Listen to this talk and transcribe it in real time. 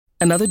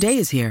Another day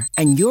is here,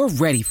 and you're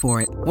ready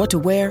for it. What to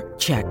wear?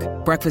 Check.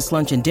 Breakfast,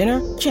 lunch, and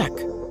dinner? Check.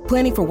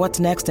 Planning for what's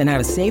next and how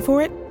to save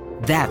for it?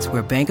 That's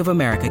where Bank of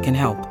America can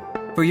help.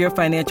 For your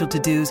financial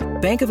to-dos,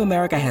 Bank of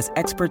America has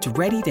experts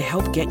ready to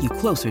help get you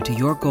closer to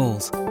your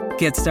goals.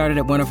 Get started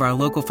at one of our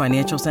local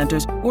financial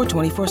centers or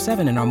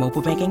 24/7 in our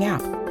mobile banking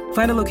app.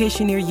 Find a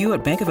location near you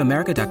at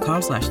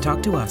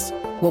bankofamerica.com/talktous.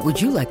 What would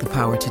you like the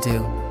power to do?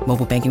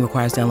 Mobile banking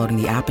requires downloading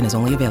the app and is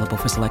only available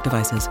for select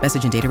devices.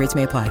 Message and data rates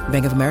may apply.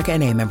 Bank of America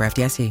N.A., member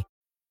FDIC.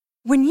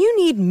 When you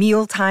need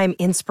mealtime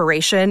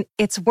inspiration,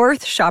 it's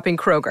worth shopping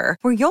Kroger,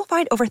 where you'll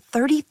find over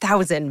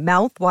 30,000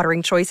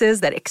 mouth-watering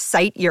choices that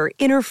excite your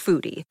inner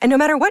foodie. And no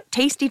matter what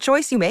tasty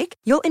choice you make,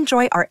 you'll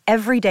enjoy our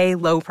everyday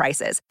low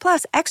prices,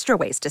 plus extra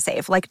ways to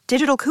save, like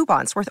digital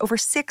coupons worth over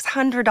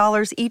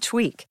 $600 each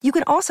week. You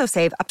can also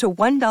save up to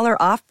 $1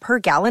 off per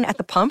gallon at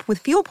the pump with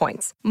fuel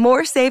points.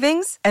 More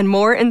savings and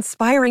more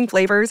inspiring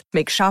flavors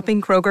make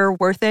shopping Kroger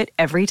worth it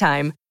every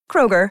time.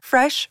 Kroger,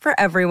 fresh for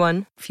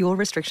everyone. Fuel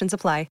restrictions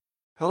apply.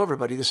 Hello,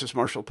 everybody. This is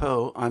Marshall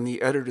Poe. I'm the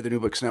editor of the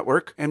New Books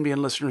Network. NBN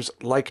listeners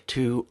like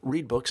to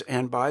read books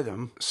and buy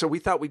them. So we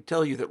thought we'd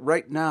tell you that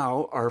right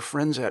now, our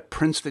friends at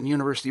Princeton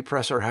University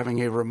Press are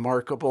having a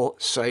remarkable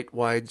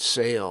site-wide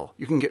sale.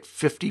 You can get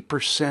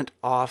 50%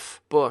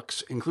 off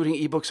books, including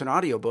ebooks and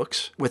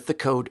audiobooks, with the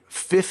code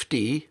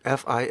 50,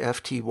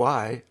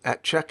 F-I-F-T-Y,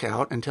 at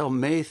checkout until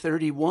May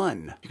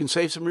 31. You can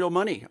save some real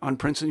money on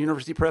Princeton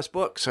University Press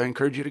books. I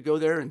encourage you to go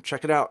there and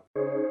check it out.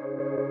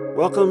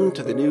 Welcome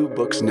to the New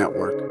Books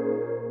Network.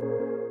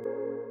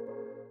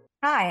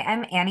 Hi,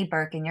 I'm Annie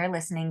Burke, and you're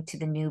listening to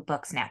the New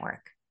Books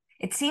Network.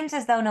 It seems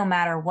as though no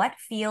matter what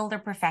field or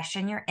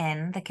profession you're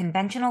in, the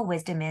conventional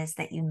wisdom is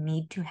that you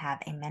need to have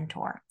a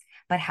mentor.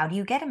 But how do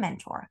you get a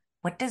mentor?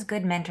 What does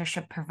good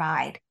mentorship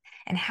provide?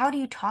 And how do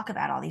you talk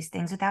about all these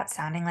things without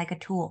sounding like a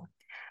tool?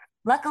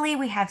 Luckily,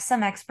 we have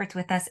some experts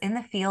with us in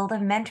the field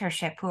of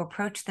mentorship who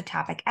approach the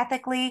topic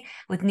ethically,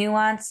 with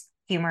nuance,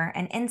 humor,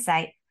 and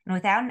insight, and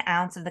without an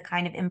ounce of the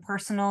kind of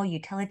impersonal,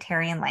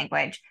 utilitarian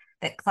language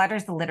that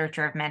clutters the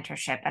literature of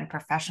mentorship and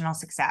professional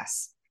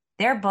success.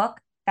 Their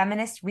book,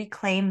 Feminists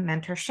Reclaim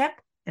Mentorship,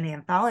 an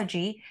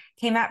anthology,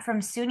 came out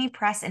from SUNY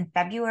Press in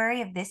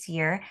February of this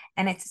year,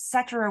 and it's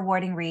such a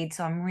rewarding read,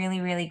 so I'm really,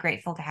 really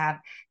grateful to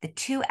have the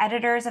two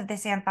editors of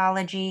this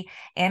anthology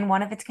and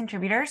one of its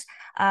contributors.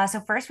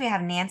 So first we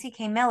have Nancy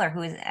K. Miller,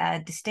 who is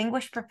a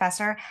distinguished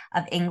professor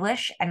of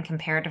English and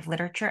comparative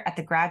literature at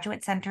the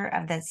Graduate Center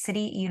of the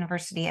City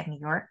University of New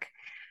York.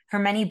 Her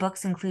many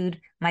books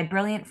include My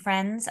Brilliant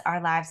Friends, Our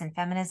Lives in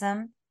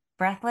Feminism,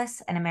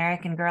 Breathless, An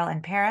American Girl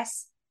in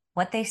Paris,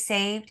 What They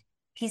Saved,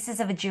 Pieces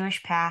of a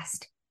Jewish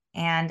Past,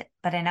 and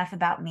But Enough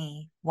About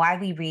Me, Why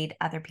We Read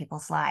Other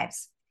People's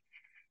Lives.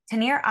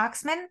 Tahneer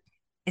Oksman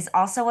is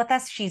also with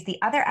us. She's the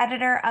other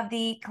editor of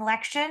the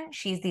collection.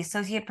 She's the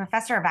Associate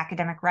Professor of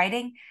Academic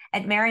Writing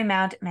at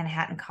Marymount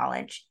Manhattan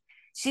College.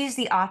 She's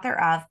the author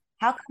of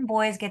How Come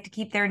Boys Get to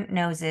Keep Their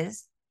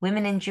Noses?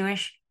 Women in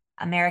Jewish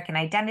American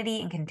Identity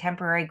and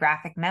Contemporary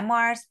Graphic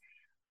Memoirs,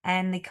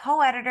 and the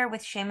co-editor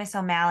with Seamus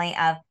O'Malley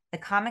of The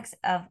Comics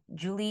of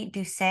Julie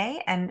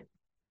Doucet and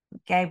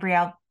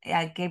Gabrielle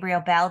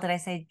Bell. Did I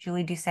say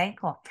Julie Doucet?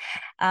 Cool.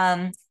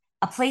 A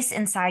Place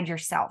Inside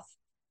Yourself.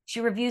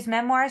 She reviews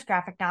memoirs,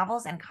 graphic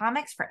novels, and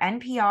comics for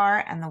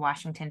NPR and The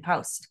Washington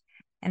Post.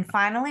 And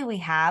finally, we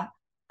have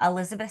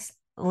Elizabeth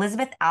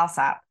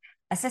Alsop,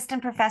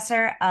 Assistant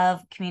Professor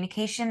of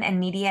Communication and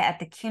Media at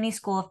the CUNY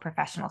School of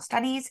Professional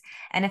Studies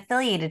and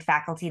affiliated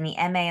faculty in the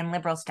MA in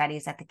Liberal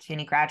Studies at the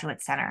CUNY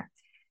Graduate Center.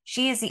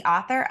 She is the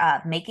author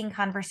of Making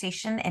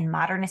Conversation in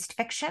Modernist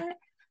Fiction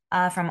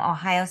from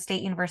Ohio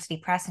State University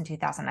Press in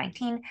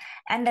 2019,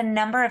 and a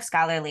number of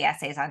scholarly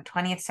essays on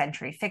 20th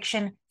century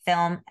fiction,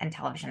 film, and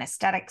television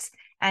aesthetics,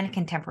 and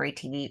contemporary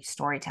TV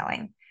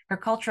storytelling. Her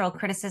cultural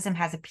criticism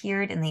has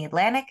appeared in The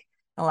Atlantic,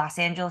 the Los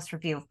Angeles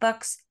Review of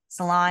Books,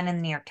 Salon, and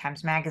the New York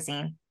Times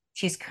Magazine.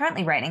 She's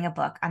currently writing a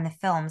book on the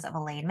films of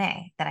Elaine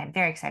May that I'm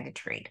very excited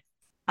to read.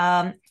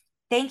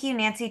 Thank you,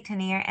 Nancy,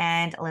 Tahneer,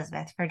 and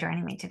Elizabeth, for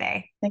joining me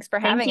today. Thanks for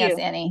having us,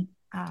 Annie.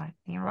 Oh,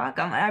 you're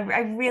welcome. I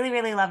really,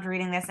 really loved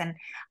reading this. And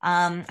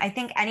I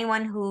think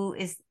anyone who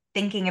is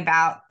thinking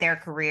about their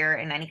career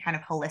in any kind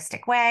of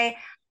holistic way,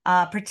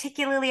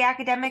 particularly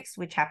academics,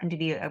 which happen to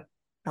be the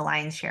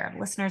lion's share of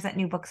listeners at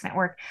New Books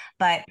Network,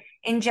 but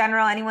in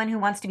general, anyone who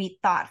wants to be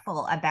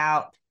thoughtful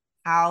about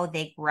how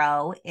they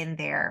grow in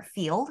their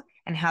field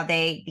and how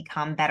they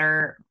become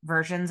better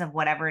versions of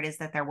whatever it is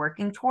that they're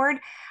working toward,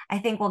 I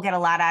think we'll get a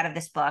lot out of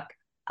this book.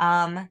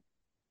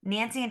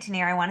 Nancy and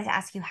Tahneer, I wanted to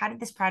ask you, how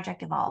did this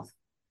project evolve?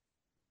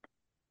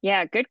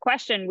 Yeah, good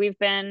question. We've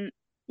been,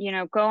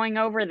 going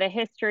over the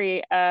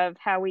history of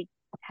how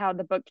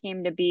the book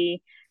came to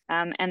be.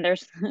 And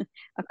there's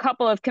a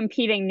couple of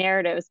competing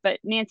narratives,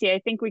 but Nancy, I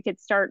think we could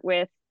start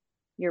with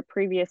your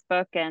previous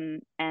book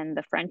and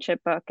the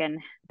friendship book and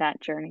that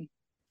journey.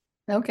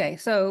 Okay,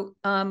 so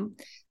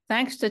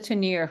thanks to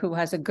Tahneer, who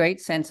has a great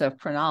sense of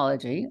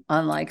chronology,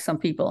 unlike some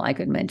people I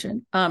could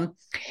mention.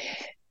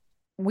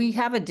 We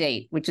have a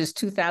date, which is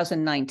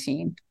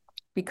 2019.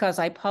 because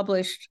I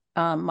published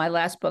my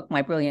last book,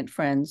 My Brilliant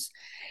Friends,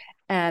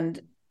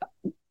 and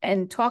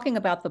talking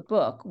about the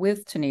book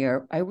with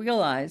Tahneer, I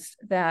realized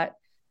that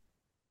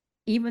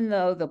even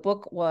though the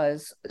book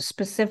was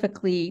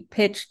specifically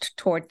pitched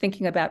toward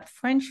thinking about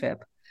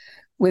friendship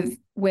with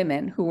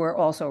women who were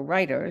also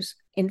writers,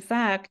 in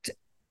fact,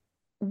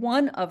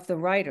 one of the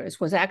writers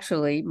was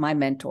actually my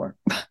mentor,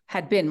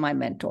 had been my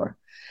mentor,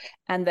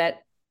 and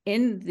that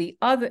in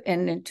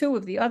two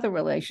of the other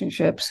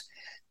relationships,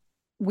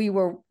 we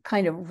were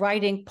kind of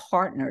writing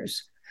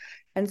partners.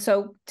 And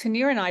so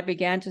Tahneer and I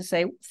began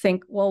to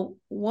think, well,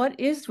 what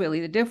is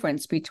really the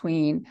difference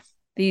between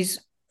these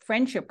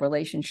friendship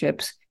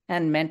relationships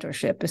and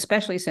mentorship,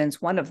 especially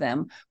since one of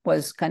them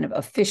was kind of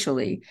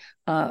officially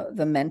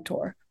the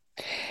mentor.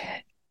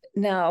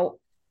 Now,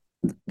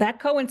 that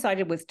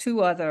coincided with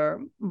two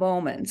other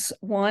moments,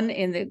 one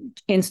in the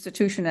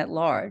institution at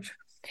large,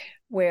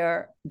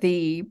 where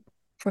the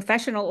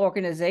professional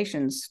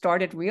organizations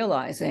started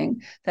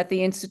realizing that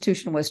the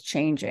institution was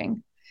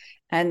changing.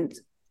 And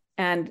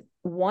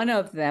one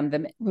of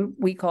them,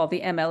 we call the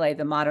MLA,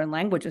 the Modern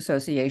Language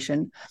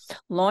Association,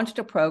 launched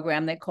a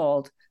program they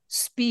called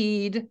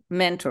Speed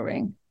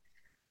Mentoring.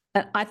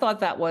 And I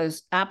thought that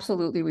was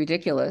absolutely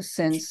ridiculous,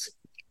 since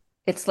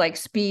it's like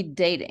speed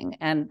dating.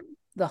 And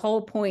the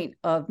whole point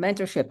of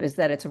mentorship is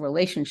that it's a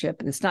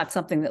relationship. It's not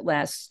something that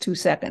lasts 2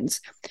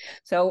 seconds.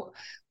 So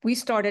we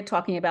started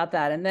talking about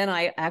that. And then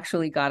I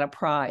actually got a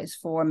prize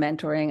for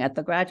mentoring at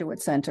the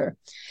Graduate Center.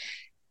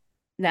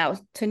 Now,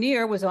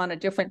 Tahneer was on a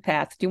different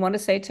path. Do you want to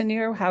say,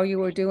 Tahneer, how you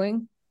were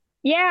doing?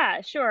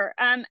 Yeah, sure.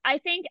 I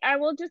think I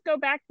will just go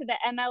back to the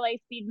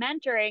MLA speed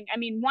mentoring. I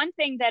mean, one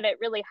thing that it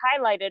really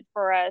highlighted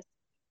for us,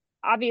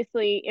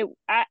 obviously,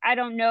 I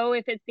don't know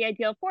if it's the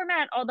ideal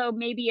format, although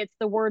maybe it's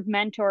the word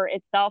mentor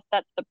itself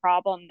that's the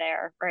problem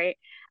there, right?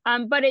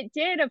 But it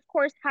did, of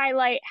course,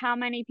 highlight how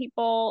many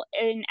people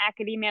in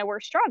academia were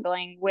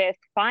struggling with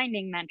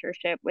finding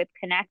mentorship, with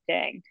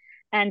connecting.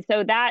 And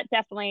so that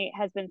definitely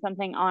has been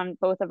something on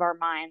both of our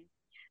minds.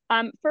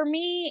 For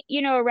me,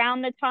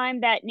 around the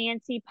time that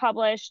Nancy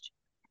published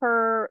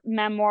her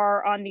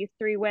memoir on these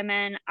three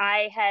women,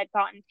 I had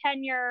gotten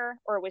tenure,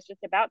 or was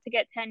just about to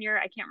get tenure.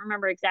 I can't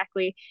remember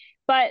exactly.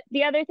 But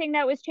the other thing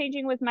that was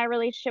changing was my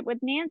relationship with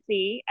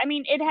Nancy. I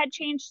mean, it had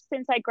changed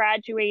since I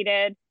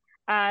graduated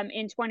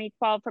in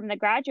 2012 from the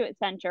Graduate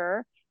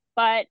Center.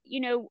 But,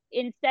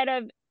 instead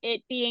of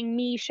it being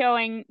me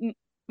showing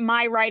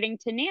my writing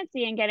to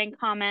Nancy and getting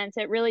comments,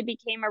 it really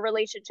became a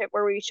relationship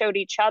where we showed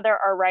each other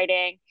our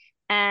writing.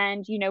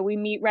 And, we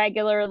meet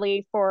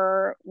regularly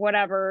for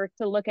whatever,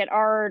 to look at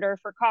art or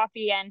for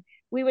coffee. And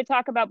we would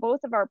talk about both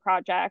of our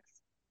projects.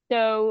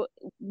 So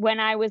when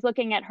I was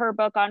looking at her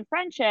book on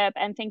friendship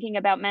and thinking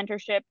about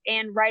mentorship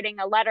and writing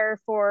a letter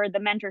for the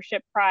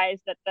mentorship prize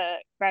that the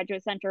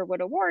Graduate Center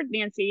would award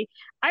Nancy,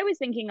 I was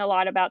thinking a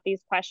lot about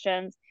these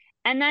questions.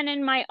 And then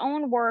in my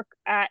own work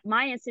at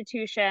my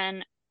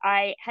institution,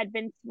 I had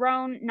been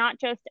thrown not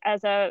just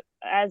as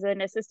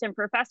an assistant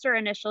professor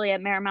initially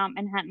at Marymount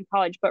Manhattan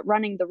College, but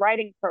running the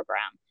writing program.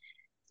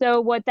 So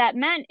what that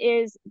meant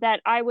is that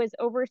I was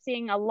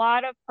overseeing a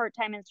lot of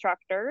part-time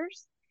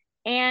instructors,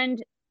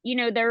 and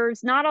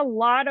there's not a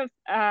lot of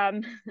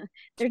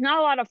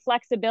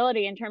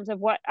flexibility in terms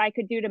of what I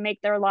could do to make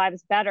their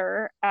lives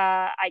better.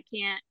 I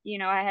can't,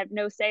 I have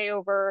no say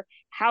over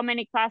how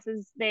many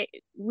classes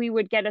we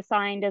would get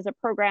assigned as a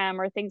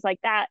program or things like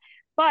that.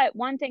 But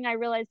one thing I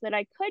realized that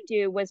I could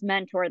do was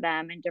mentor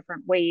them in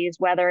different ways,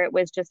 whether it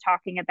was just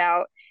talking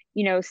about,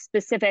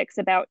 specifics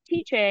about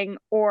teaching,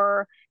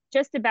 or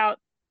just about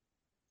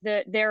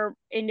their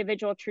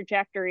individual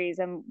trajectories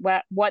and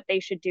what they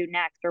should do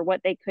next, or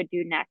what they could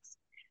do next.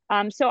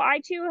 So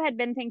I too had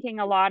been thinking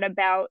a lot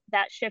about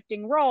that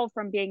shifting role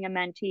from being a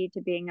mentee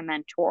to being a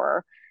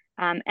mentor.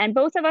 And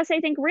both of us, I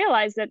think,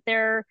 realized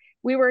that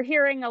we were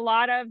hearing a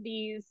lot of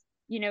these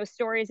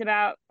stories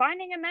about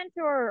finding a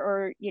mentor,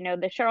 or,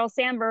 the Sheryl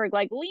Sandberg,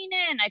 like, lean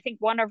in. I think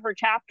one of her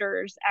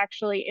chapters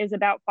actually is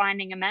about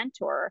finding a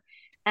mentor.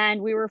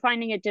 And we were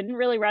finding it didn't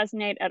really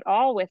resonate at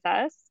all with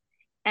us.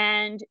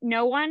 And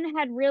no one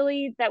had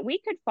really, that we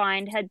could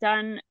find, had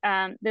done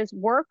this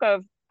work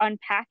of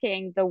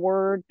unpacking the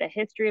word, the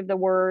history of the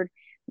word,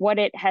 what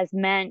it has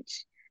meant,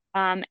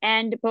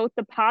 and both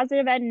the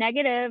positive and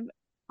negative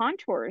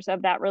contours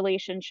of that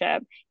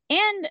relationship.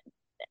 And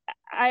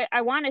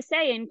I want to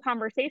say, in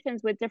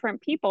conversations with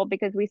different people,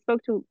 because we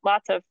spoke to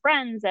lots of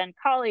friends and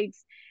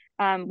colleagues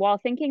while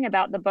thinking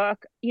about the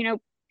book,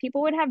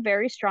 people would have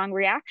very strong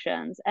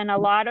reactions. And a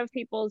lot of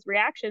people's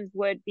reactions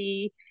would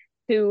be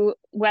to,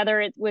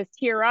 whether it was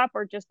tear up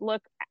or just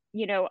look,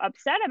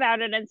 upset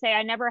about it and say,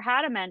 I never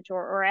had a mentor,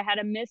 or I had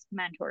a missed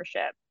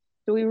mentorship.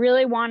 So we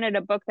really wanted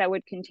a book that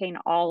would contain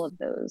all of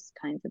those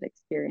kinds of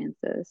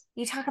experiences.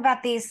 You talk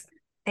about these.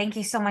 Thank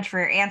you so much for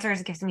your answers.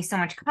 It gives me so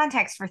much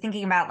context for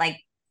thinking about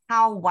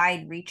how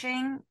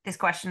wide-reaching this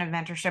question of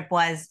mentorship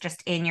was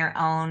just in your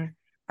own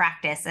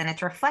practice. And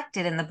it's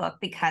reflected in the book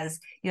because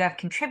you have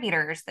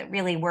contributors that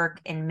really work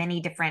in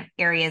many different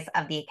areas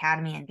of the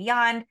academy and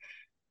beyond.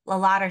 A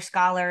lot are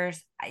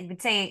scholars. I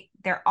would say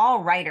they're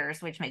all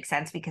writers, which makes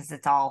sense because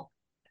it's all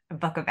a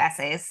book of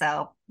essays.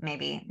 So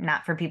maybe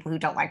not for people who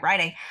don't like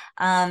writing.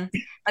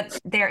 But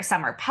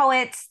some are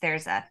poets,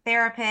 there's a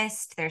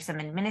therapist, there's some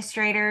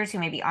administrators who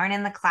maybe aren't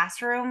in the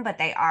classroom, but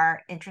they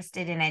are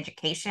interested in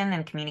education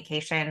and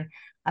communication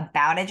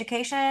about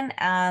education.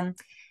 And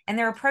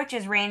their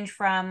approaches range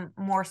from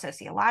more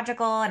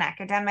sociological and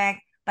academic,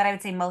 but I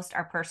would say most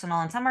are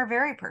personal and some are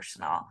very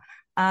personal.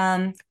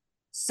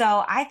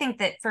 So I think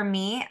that for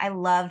me, I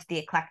loved the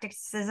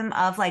eclecticism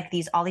of like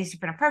all these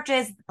different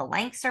approaches. The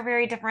lengths are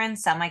very different.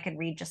 Some I could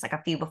read just like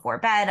a few before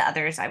bed.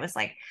 Others I was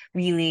like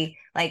really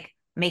like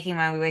making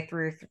my way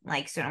through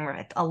like sort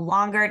of a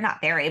longer,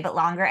 not very, but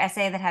longer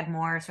essay that had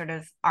more sort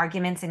of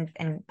arguments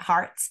and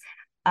parts.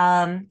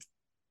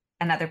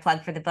 Another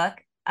plug for the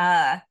book.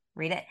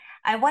 Read it.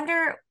 I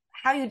wonder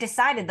how you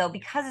decided though,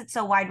 because it's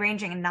so wide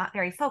ranging and not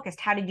very focused,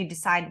 how did you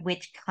decide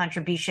which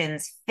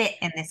contributions fit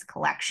in this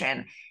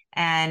collection?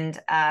 And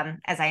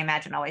as I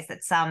imagine always,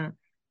 that some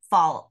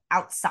fall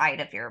outside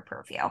of your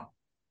purview.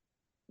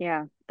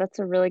 Yeah, that's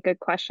a really good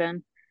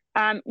question.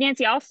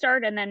 Nancy, I'll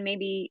start and then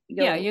maybe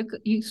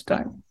you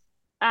start.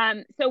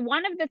 So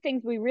one of the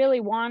things we really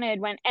wanted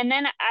and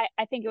then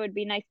I think it would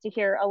be nice to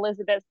hear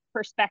Elizabeth's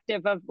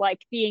perspective of like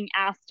being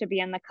asked to be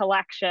in the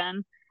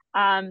collection.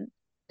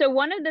 So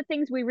one of the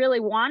things we really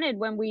wanted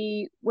when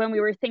we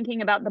were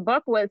thinking about the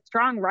book was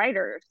strong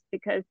writers,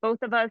 because both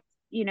of us,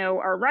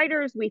 are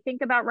writers. We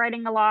think about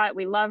writing a lot.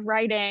 We love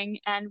writing,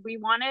 and we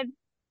wanted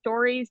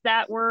stories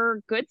that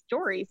were good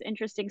stories,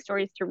 interesting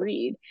stories to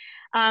read.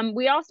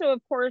 We also,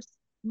 of course,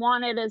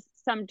 wanted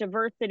some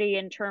diversity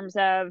in terms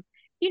of,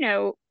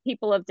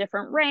 people of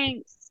different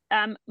ranks.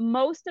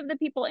 Most of the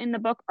people in the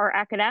book are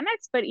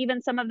academics, but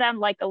even some of them,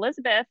 like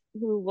Elizabeth,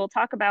 who we'll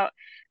talk about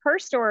her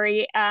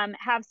story,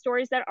 have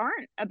stories that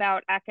aren't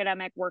about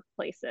academic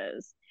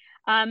workplaces.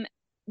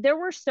 There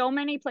were so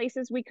many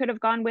places we could have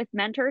gone with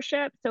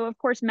mentorship. So of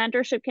course,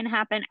 mentorship can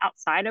happen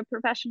outside of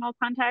professional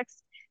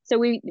context. So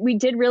we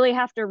did really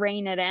have to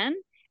rein it in.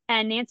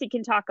 And Nancy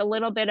can talk a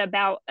little bit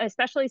about,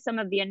 especially some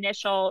of the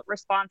initial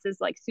responses,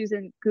 like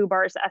Susan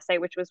Gubar's essay,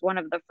 which was one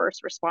of the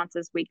first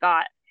responses we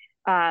got,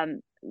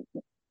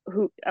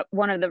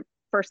 one of the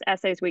first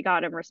essays we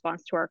got in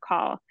response to our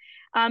call.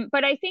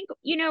 But I think,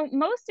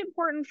 most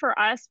important for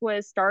us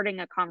was starting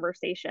a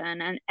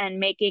conversation and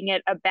making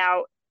it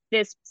about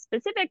this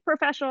specific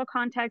professional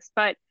context,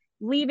 but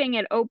leaving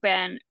it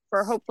open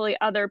for hopefully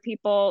other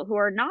people who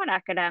are not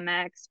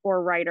academics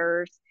or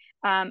writers,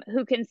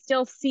 who can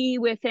still see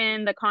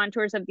within the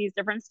contours of these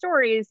different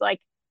stories, like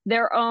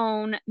their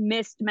own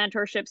missed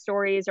mentorship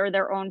stories or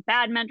their own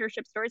bad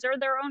mentorship stories or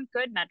their own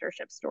good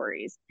mentorship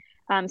stories.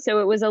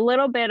 So it was a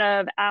little bit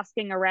of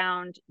asking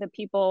around the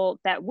people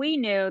that we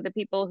knew, the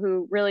people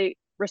who really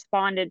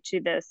responded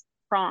to this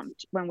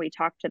prompt when we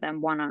talked to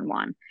them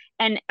one-on-one.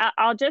 And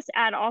I'll just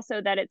add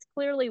also that it's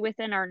clearly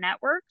within our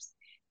networks.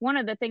 One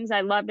of the things I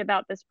loved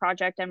about this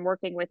project and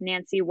working with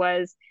Nancy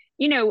was,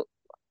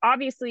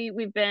 obviously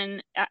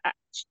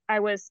I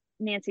was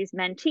Nancy's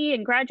mentee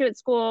in graduate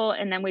school,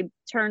 and then we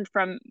turned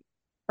from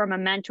a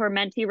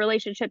mentor-mentee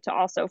relationship to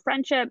also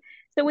friendship.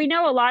 So we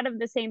know a lot of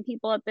the same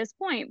people at this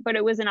point, but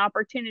it was an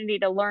opportunity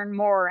to learn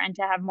more and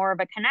to have more of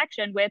a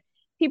connection with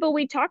people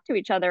we talk to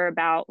each other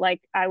about.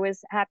 Like I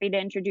was happy to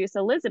introduce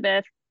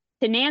Elizabeth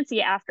to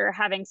Nancy after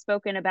having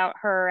spoken about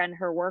her and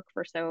her work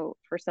for so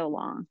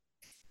long.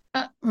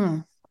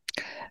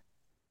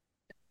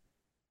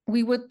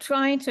 We were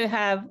trying to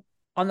have,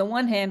 on the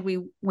one hand,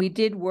 we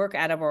did work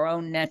out of our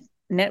own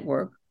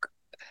network,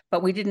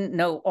 but we didn't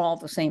know all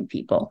the same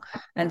people.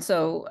 And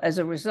so as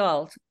a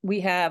result,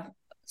 we have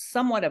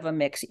somewhat of a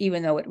mix,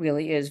 even though it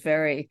really is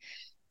very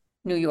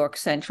New York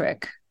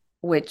centric,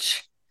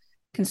 which,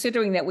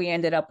 considering that we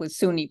ended up with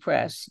SUNY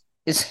Press,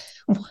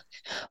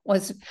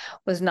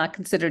 was not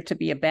considered to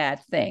be a bad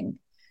thing.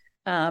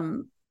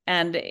 And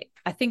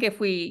I think if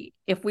we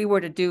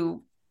were to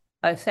do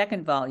a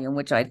second volume,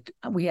 which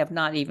we have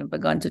not even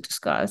begun to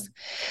discuss,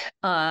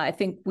 I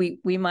think we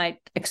might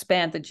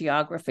expand the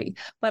geography.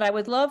 But I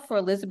would love for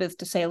Elizabeth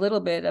to say a little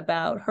bit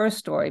about her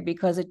story,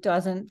 because it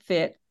doesn't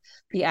fit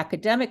the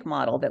academic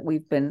model that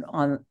we've been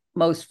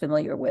most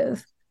familiar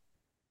with.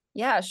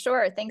 Yeah,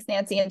 sure. Thanks,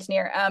 Nancy and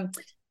Tahneer.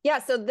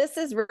 So this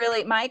is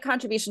really, my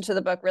contribution to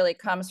the book really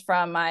comes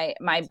from my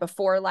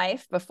before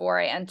life, before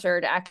I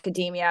entered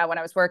academia, when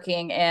I was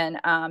working in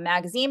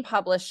magazine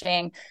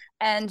publishing.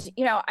 And,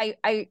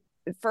 I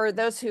for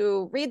those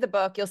who read the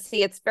book, you'll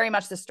see it's very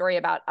much the story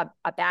about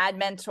a bad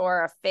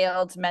mentor, a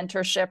failed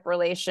mentorship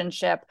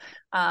relationship.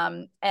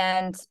 But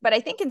I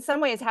think in some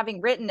ways,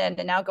 having written it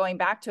and now going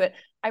back to it,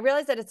 I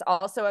realized that it's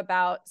also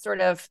about sort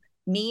of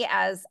me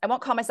as, I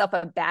won't call myself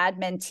a bad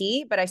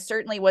mentee, but I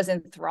certainly was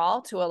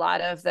enthralled to a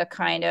lot of the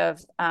kind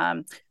of,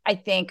 I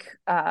think,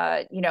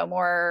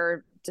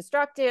 more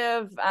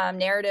destructive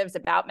narratives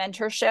about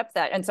mentorship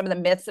and some of the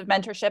myths of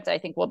mentorship that I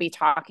think we'll be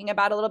talking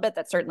about a little bit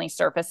that certainly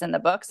surface in the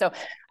book. So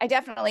I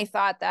definitely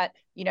thought that,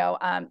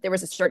 there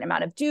was a certain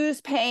amount of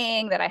dues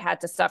paying, that I had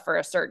to suffer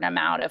a certain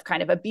amount of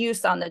kind of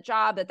abuse on the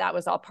job, that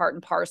was all part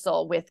and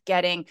parcel with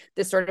getting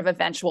this sort of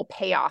eventual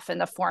payoff in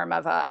the form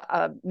of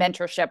a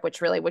mentorship, which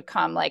really would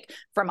come like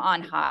from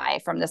on high,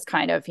 from this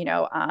kind of,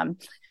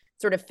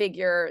 sort of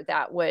figure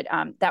that would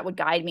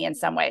guide me in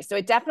some way. So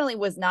it definitely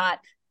was not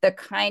the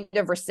kind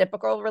of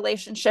reciprocal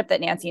relationship that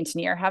Nancy and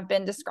Tahneer have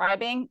been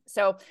describing.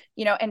 So,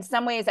 in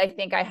some ways, I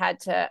think I had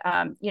to,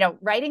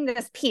 writing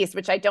this piece,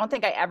 which I don't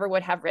think I ever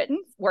would have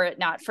written were it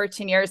not for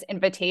Tahneer's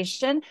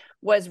invitation,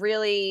 was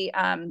really,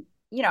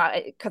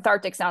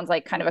 cathartic sounds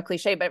like kind of a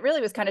cliche, but it really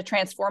was kind of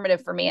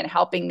transformative for me and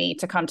helping me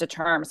to come to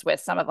terms with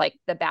some of like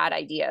the bad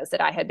ideas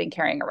that I had been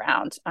carrying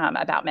around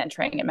about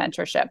mentoring and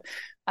mentorship.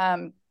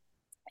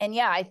 And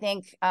yeah, I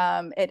think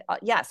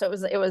so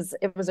it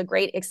was a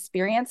great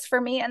experience for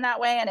me in that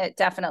way. And it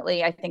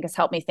definitely, I think, has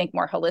helped me think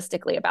more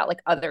holistically about like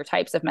other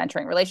types of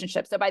mentoring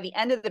relationships. So by the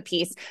end of the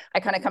piece,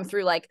 I kind of come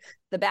through like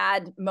the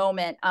bad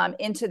moment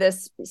into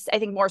this, I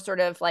think, more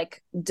sort of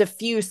like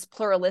diffuse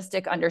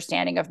pluralistic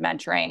understanding of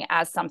mentoring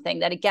as something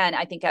that, again,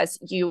 I think as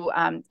you,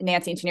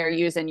 Nancy and Tahneer,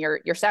 use in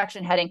your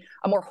section heading,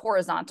 a more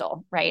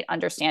horizontal, right,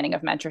 understanding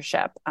of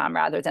mentorship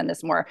rather than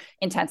this more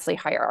intensely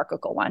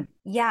hierarchical one.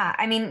 Yeah.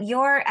 I mean,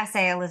 your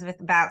essay,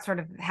 Elizabeth, about sort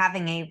of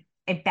having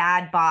a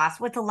bad boss,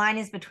 what the line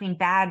is between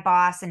bad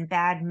boss and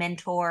bad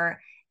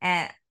mentor,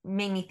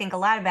 made me think a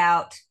lot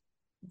about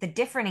the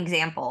different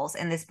examples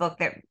in this book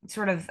that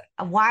sort of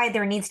why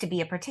there needs to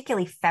be a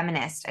particularly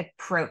feminist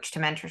approach to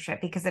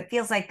mentorship, because it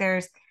feels like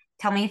there's,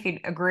 tell me if you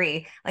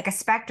agree, like a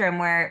spectrum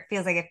where it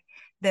feels like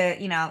if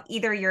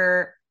either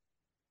you're,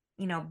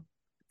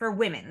 for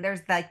women,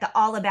 there's like the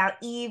All About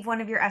Eve.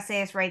 One of your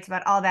essayists writes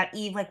about All About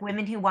Eve, like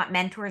women who want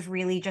mentors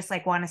really just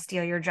like want to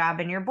steal your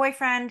job and your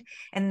boyfriend.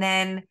 And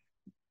then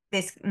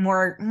this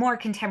more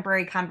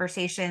contemporary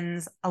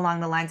conversations along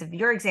the lines of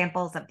your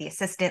examples of The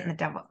Assistant and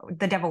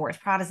the Devil Wears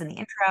Prada's in the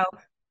intro.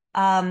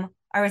 I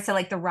would say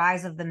like the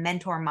rise of the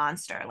mentor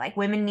monster. Like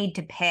women need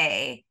to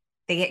pay.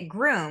 They get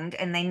groomed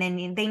and they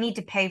need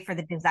to pay for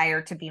the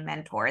desire to be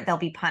mentored. They'll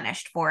be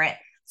punished for it.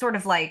 Sort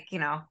of like,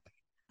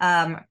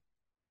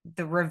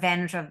 the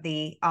revenge of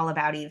the All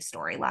About Eve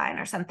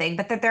storyline or something,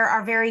 but that there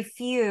are very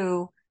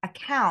few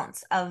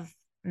accounts of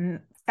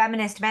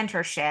feminist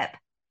mentorship.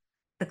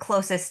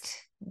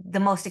 The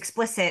most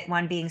explicit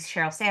one being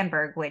Sheryl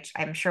Sandberg, which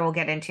I'm sure we'll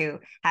get into,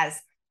 has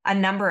a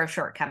number of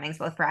shortcomings,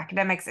 both for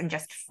academics and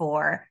just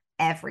for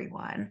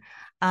everyone.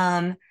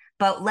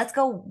 But let's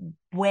go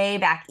way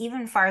back,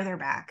 even farther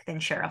back than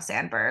Sheryl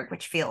Sandberg,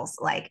 which feels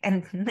like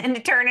an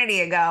eternity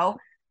ago.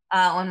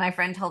 When my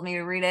friend told me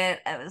to read it,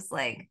 it was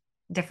like,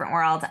 different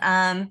world.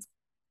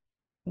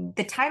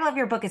 The title of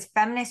your book is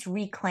Feminists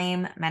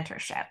Reclaim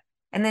Mentorship.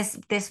 And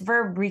this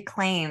verb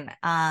reclaim,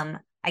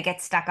 I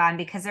get stuck on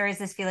because there is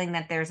this feeling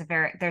that there's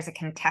a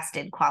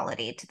contested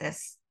quality to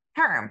this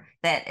term,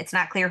 that it's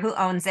not clear who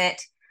owns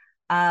it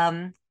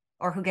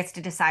or who gets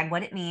to decide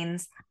what it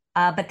means.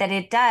 But that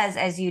it does,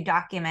 as you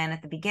document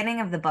at the beginning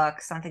of the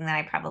book, something that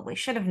I probably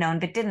should have known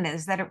but didn't,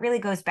 is that it really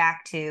goes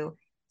back to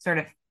sort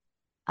of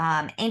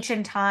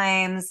ancient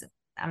times.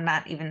 I'm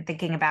not even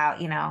thinking about,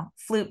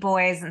 flute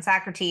boys and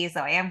Socrates,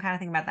 though I am kind of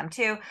thinking about them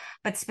too,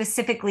 but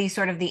specifically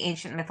sort of the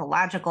ancient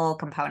mythological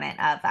component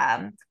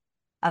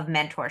of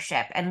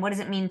mentorship. And what does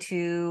it mean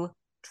to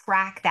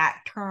track that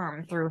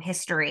term through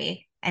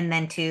history and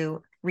then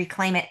to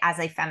reclaim it as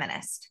a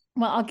feminist?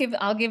 Well,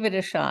 I'll give it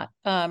a shot.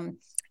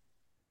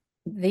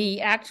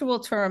 The actual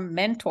term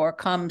mentor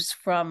comes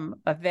from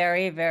a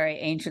very, very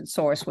ancient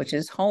source, which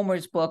is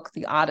Homer's book,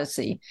 The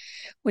Odyssey,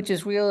 which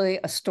is really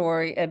a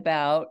story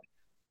about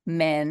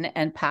men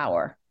and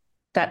power,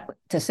 that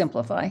to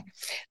simplify.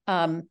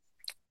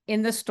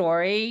 In the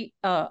story,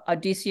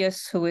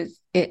 Odysseus,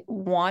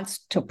 wants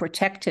to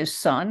protect his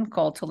son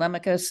called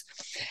Telemachus,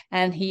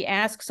 and he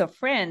asks a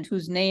friend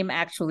whose name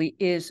actually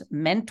is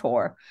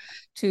Mentor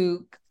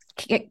to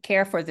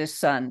care for this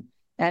son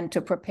and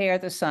to prepare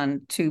the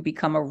son to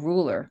become a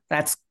ruler.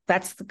 That's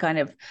the kind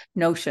of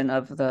notion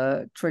of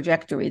the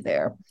trajectory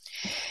there.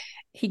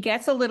 He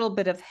gets a little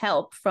bit of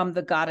help from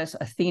the goddess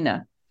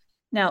Athena.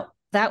 Now,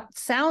 that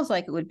sounds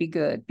like it would be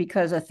good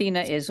because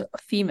Athena is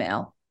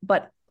female,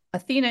 but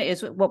Athena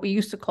is what we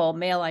used to call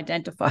male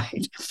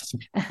identified.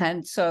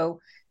 And so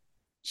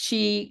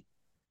she,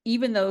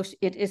 even though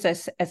it is,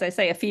 as I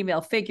say, a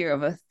female figure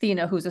of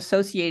Athena who's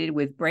associated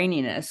with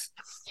braininess,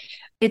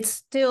 it's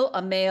still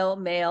a male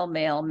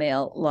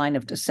line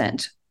of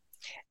descent.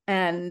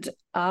 And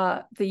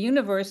the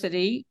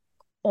university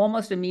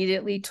almost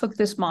immediately took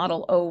this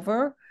model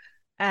over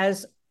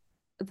as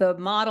the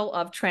model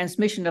of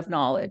transmission of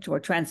knowledge or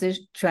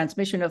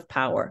transmission of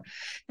power.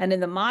 And in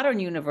the modern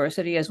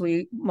university, as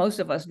most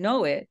of us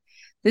know it,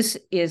 this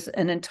is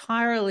an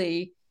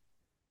entirely,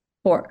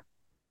 or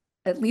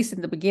at least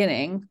in the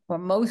beginning, or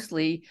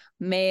mostly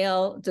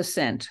male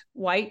descent,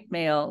 white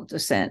male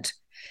descent.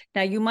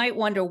 Now, you might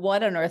wonder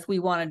what on earth we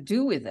want to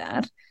do with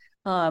that.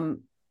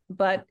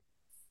 but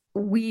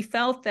we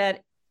felt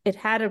that it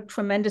had a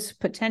tremendous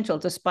potential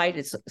despite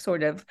its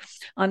sort of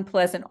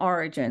unpleasant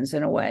origins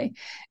in a way.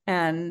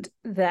 And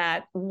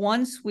that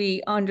once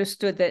we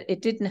understood that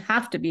it didn't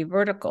have to be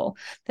vertical,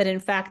 that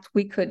in fact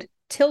we could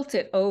tilt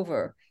it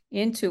over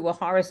into a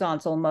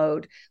horizontal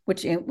mode,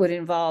 which would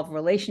involve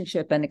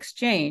relationship and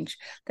exchange,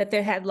 that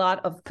there had a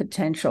lot of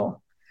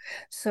potential.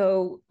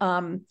 So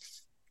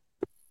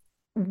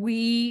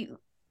we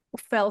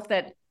felt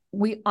that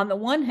on the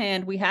one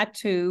hand, we had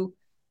to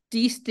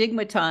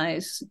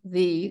destigmatize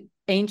the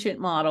ancient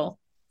model.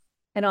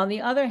 And on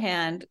the other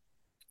hand,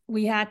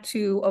 we had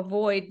to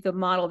avoid the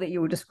model that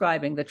you were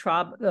describing, the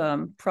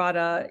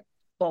Prada,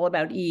 all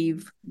about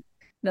Eve,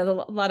 a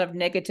lot of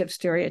negative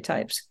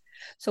stereotypes.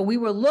 So we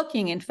were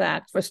looking, in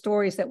fact, for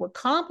stories that would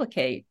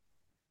complicate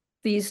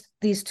these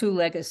two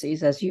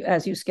legacies as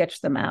you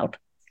sketched them out.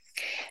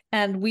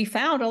 And we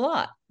found a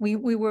lot. We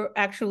were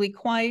actually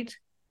quite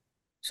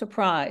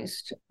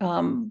surprised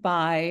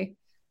by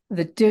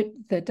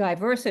the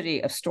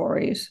diversity of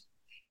stories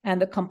and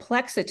the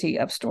complexity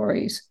of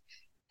stories,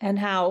 and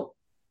how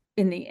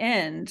in the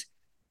end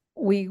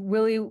we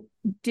really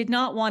did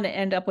not want to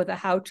end up with a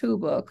how-to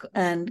book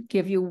and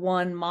give you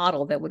one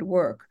model that would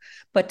work,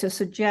 but to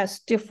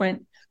suggest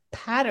different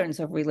patterns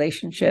of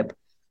relationship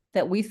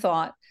that we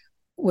thought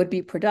would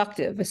be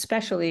productive,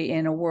 especially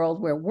in a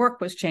world where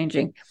work was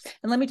changing.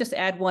 And let me just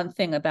add one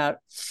thing about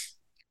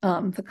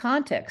the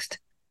context.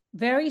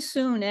 Very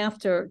soon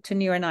after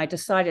Tahneer and I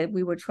decided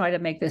we would try to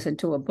make this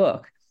into a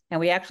book, and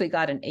we actually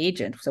got an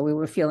agent, so we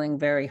were feeling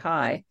very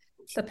high,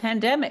 the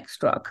pandemic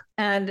struck.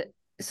 And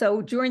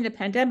so during the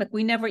pandemic,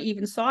 we never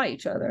even saw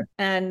each other.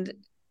 And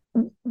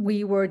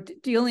we were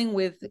dealing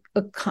with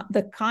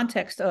the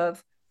context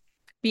of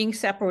being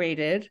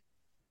separated,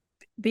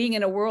 being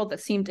in a world that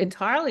seemed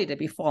entirely to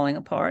be falling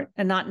apart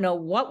and not know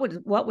what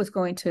was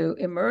going to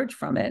emerge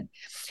from it,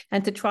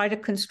 and to try to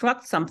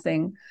construct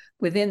something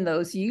within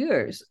those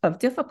years of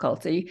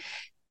difficulty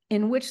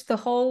in which the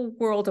whole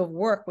world of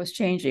work was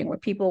changing, where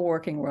people were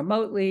working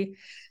remotely,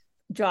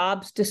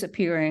 jobs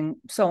disappearing,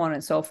 so on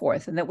and so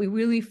forth. And that we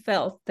really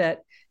felt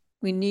that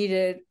we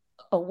needed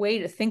a way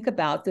to think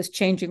about this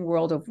changing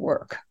world of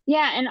work.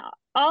 Yeah, and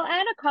I'll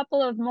add a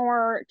couple of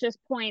more just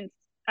points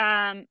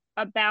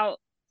about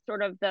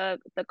sort of the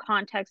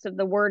context of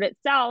the word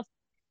itself.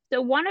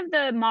 So one of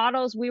the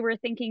models we were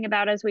thinking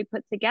about as we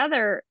put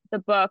together the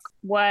book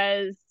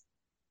was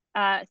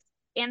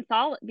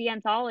the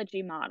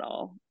anthology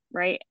model,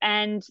 right?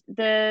 And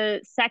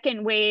the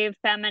second wave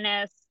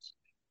feminist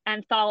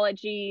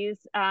anthologies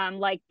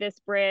like This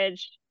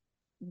Bridge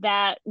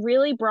that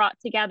really brought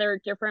together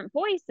different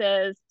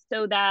voices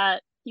so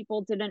that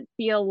people didn't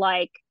feel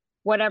like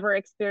whatever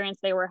experience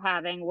they were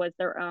having was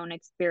their own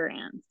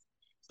experience.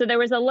 So there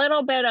was a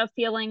little bit of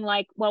feeling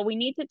like, well, we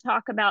need to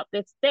talk about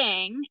this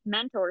thing,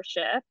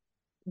 mentorship,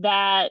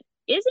 that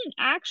isn't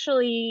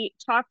actually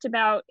talked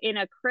about in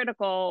a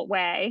critical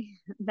way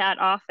that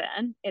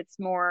often. It's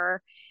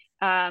more,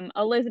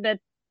 Elizabeth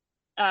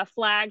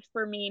flagged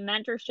for me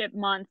Mentorship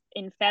Month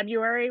in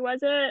February, was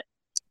it?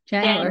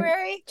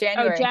 January,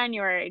 Oh,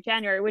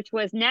 January, which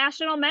was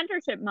National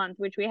Mentorship Month,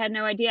 which we had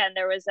no idea. And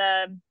there was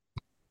an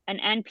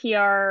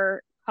NPR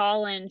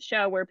call-in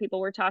show where people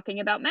were talking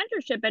about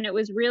mentorship, and it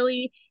was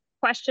really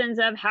questions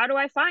of, how do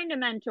I find a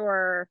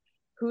mentor?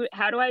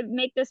 How do I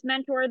make this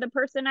mentor the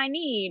person I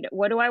need?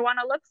 What do I want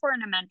to look for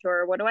in a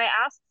mentor? What do I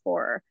ask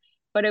for?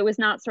 But it was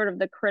not sort of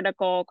the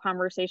critical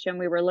conversation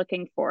we were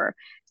looking for.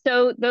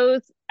 So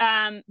those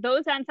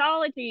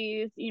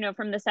anthologies,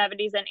 from the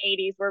 70s and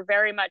 80s were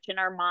very much in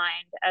our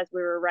mind as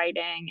we were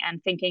writing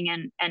and thinking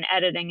and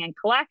editing and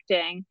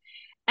collecting.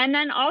 And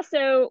then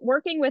also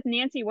working with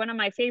Nancy, one of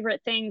my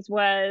favorite things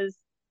was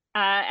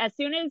as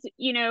soon as,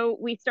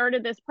 we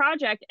started this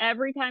project,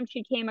 every time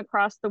she came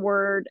across the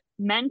word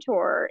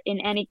mentor in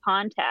any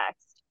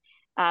context,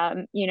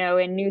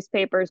 in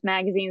newspapers,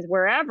 magazines,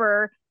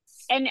 wherever,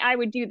 and I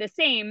would do the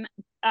same,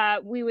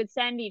 we would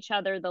send each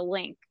other the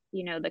link,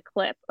 the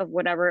clip of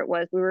whatever it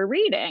was we were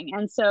reading.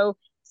 And so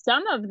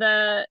some of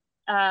the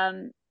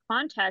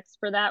context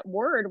for that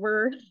word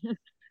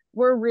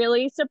were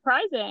really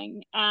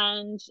surprising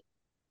and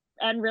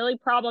really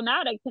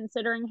problematic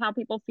considering how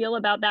people feel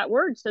about that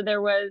word. So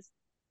there was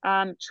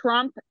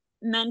Trump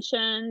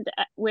mentioned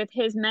with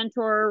his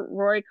mentor,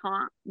 Roy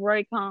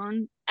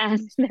Cohn,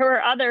 and there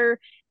were other.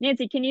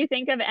 Nancy, can you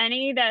think of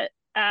any that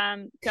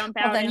jump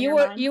out? Well, then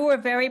you were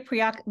very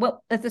preoccupied.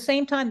 Well, at the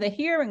same time, the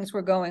hearings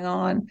were going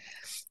on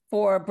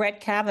for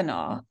Brett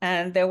Kavanaugh,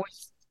 and there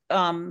was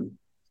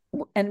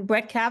and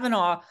Brett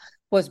Kavanaugh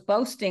was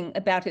boasting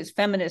about his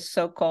feminist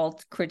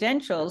so-called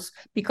credentials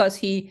because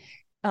he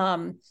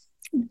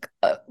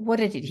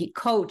he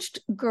coached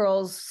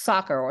girls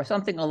soccer or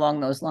something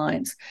along those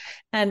lines.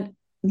 And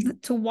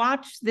to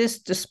watch this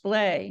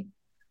display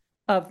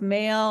of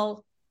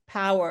male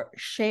power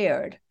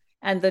shared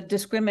and the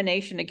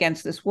discrimination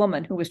against this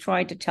woman who was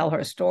trying to tell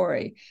her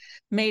story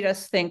made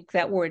us think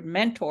that word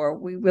mentor,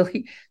 we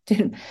really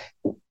didn't,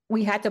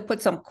 we had to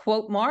put some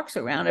quote marks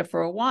around it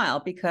for a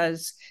while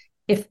because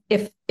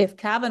if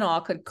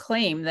Kavanaugh could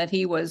claim that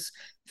he was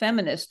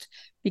feminist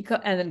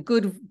and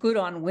good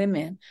on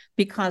women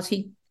because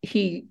he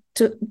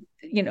took,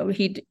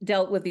 he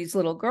dealt with these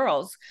little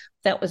girls,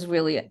 that was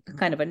really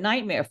kind of a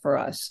nightmare for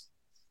us.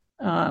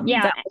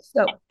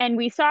 And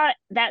we saw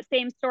that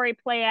same story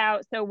play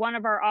out. So one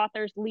of our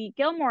authors, Lee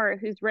Gilmore,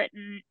 who's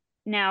written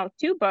now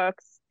 2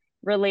 books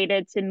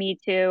related to Me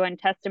Too and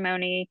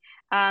testimony.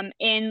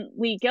 In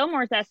Lee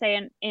Gilmore's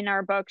essay in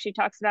our book, she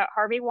talks about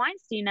Harvey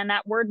Weinstein, and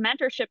that word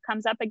mentorship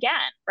comes up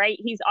again, right?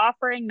 He's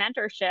offering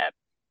mentorship.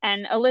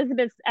 And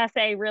Elizabeth's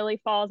essay really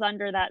falls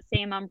under that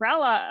same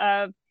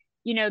umbrella of,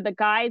 the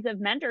guise of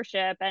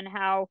mentorship and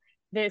how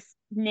this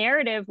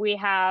narrative we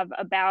have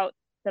about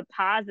the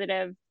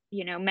positive,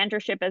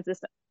 mentorship as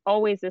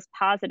always this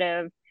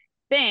positive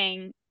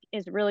thing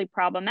is really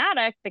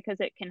problematic because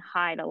it can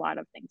hide a lot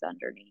of things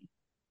underneath.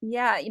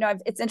 Yeah,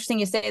 it's interesting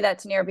you say that,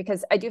 Tahneer,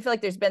 because I do feel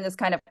like there's been this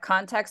kind of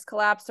context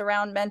collapse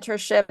around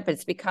mentorship.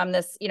 It's become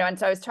this, and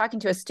so I was talking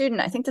to a student,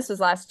 I think this was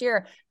last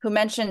year, who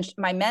mentioned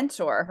her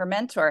mentor,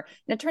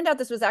 and it turned out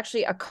this was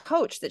actually a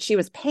coach that she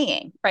was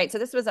paying, right? So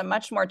this was a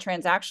much more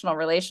transactional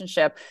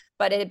relationship,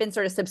 but it had been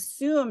sort of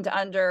subsumed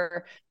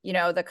under,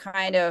 the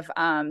kind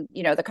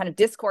of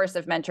discourse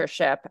of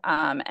mentorship,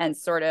 and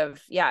sort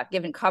of,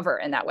 given cover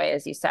in that way,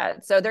 as you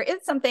said. So there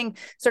is something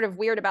sort of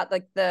weird about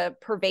like the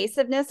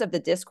pervasiveness of the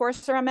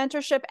discourse around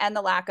mentorship and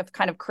the lack of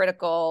kind of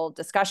critical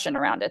discussion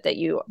around it that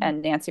you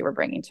and Nancy were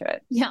bringing to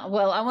it. Yeah,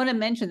 well, I want to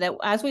mention that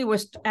as we were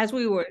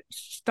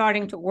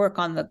starting to work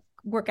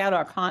out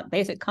our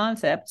basic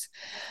concepts,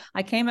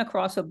 I came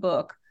across a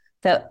book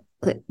that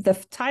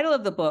the title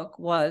of the book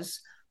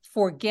was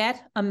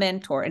Forget a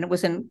Mentor, and it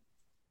was in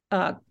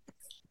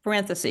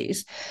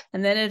parentheses,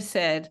 and then it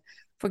said,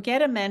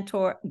 forget a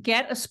mentor,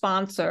 get a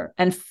sponsor,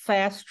 and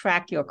fast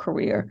track your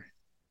career.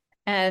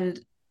 And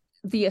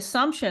the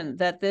assumption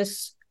that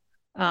this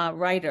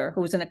writer, who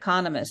was an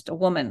economist, a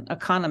woman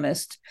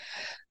economist,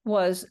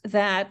 was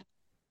that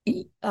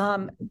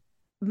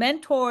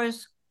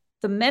mentors,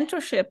 the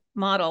mentorship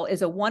model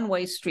is a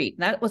one-way street.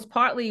 And that was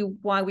partly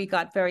why we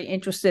got very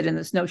interested in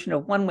this notion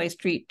of one-way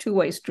street,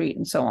 two-way street,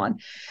 and so on,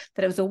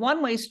 that it was a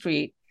one-way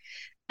street.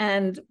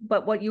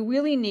 But what you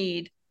really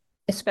need,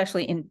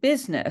 especially in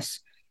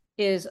business,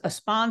 is a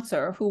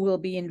sponsor who will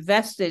be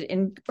invested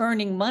in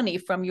earning money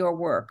from your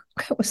work.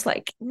 I was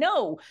like,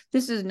 no,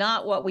 this is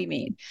not what we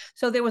mean.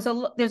 So there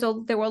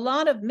were a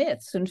lot of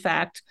myths, in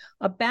fact,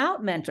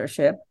 about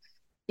mentorship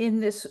in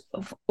this,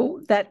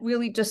 that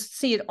really just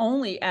see it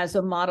only as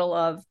a model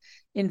of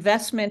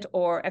investment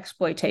or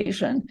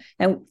exploitation,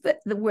 and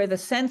where the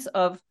sense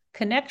of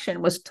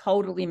connection was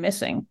totally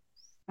missing.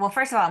 Well,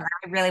 first of all,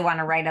 I really want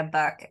to write a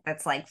book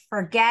that's like,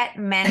 forget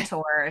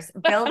mentors,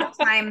 build a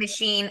time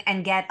machine,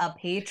 and get a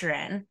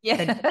patron.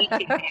 Yeah,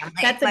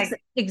 that's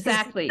like,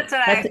 exactly. That's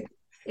what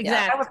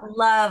exactly.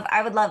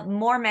 I would love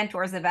more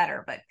mentors, the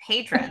better, but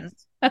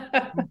patrons,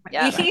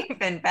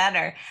 even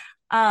better.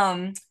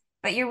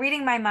 But you're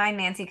reading my mind,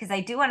 Nancy, because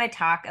I do want to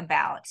talk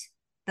about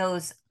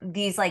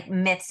these like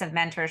myths of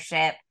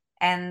mentorship.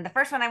 And the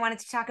first one I wanted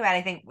to talk about,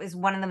 I think, is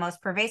one of the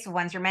most pervasive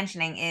ones you're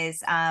mentioning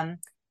is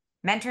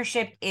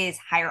mentorship is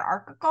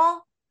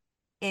hierarchical.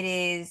 It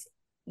is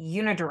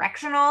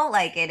unidirectional.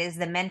 Like, it is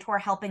the mentor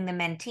helping the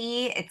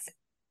mentee. It's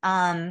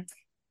the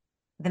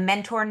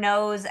mentor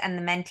knows and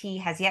the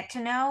mentee has yet to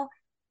know.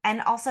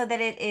 And also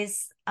that it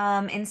is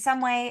in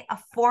some way a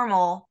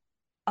formal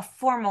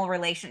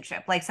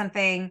relationship, like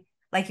something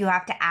like you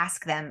have to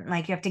ask them,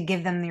 like you have to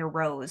give them your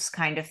rose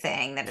kind of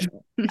thing, that is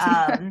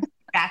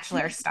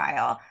bachelor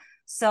style.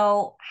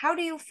 So how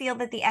do you feel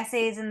that the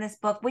essays in this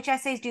book, which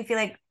essays do you feel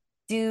like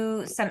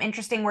do some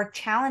interesting work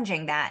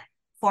challenging that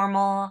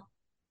formal,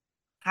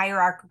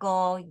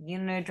 hierarchical,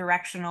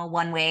 unidirectional,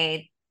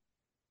 one-way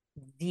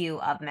view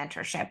of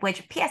mentorship?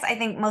 Which, P.S., I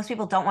think most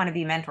people don't want to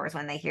be mentors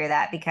when they hear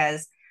that,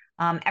 because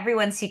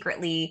everyone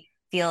secretly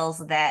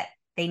feels that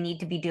they need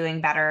to be doing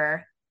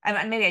better.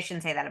 Maybe I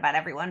shouldn't say that about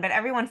everyone, but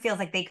everyone feels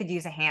like they could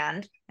use a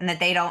hand and that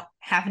they don't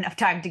have enough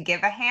time to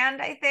give a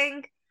hand, I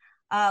think,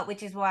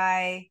 which is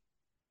why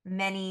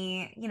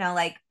many,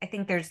 like, I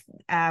think there's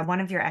one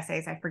of your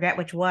essays, I forget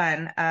which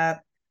one,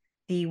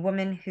 the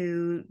woman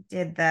who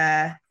did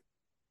the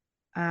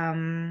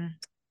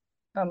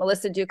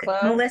Melissa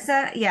Duclos.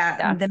 Melissa,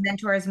 the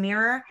Mentor's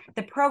Mirror,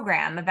 the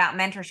program about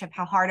mentorship,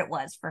 how hard it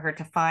was for her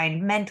to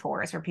find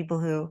mentors or people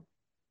who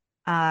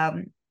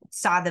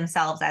saw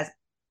themselves as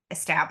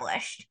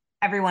established.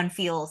 Everyone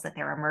feels that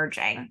they're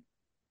emerging.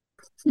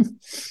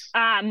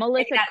 Melissa,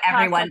 maybe not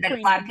everyone, but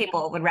a lot of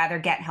people would rather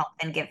get help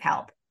than give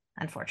help,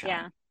 unfortunately.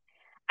 Yeah.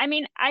 I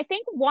mean, I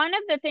think one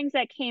of the things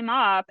that came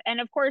up, and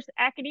of course,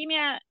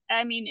 academia,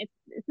 I mean,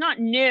 it's not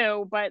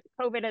new, but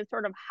COVID has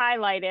sort of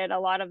highlighted a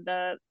lot of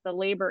the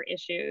labor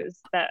issues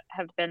that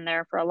have been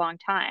there for a long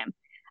time.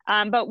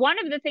 But one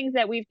of the things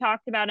that we've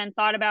talked about and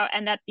thought about,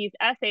 and that these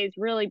essays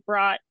really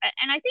brought,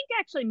 and I think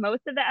actually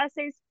most of the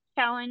essays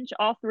challenge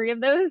all three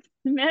of those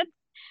myths,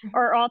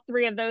 or all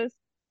three of those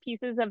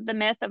pieces of the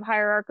myth of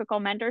hierarchical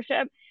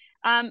mentorship.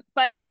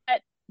 But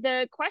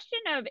the question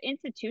of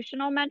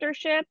institutional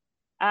mentorship,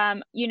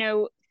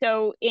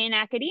 So in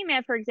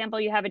academia, for example,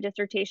 you have a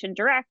dissertation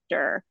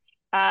director.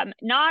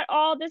 Not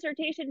all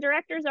dissertation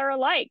directors are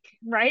alike,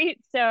 right?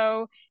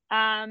 So,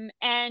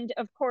 and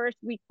of course,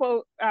 we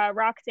quote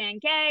Roxane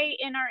Gay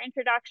in our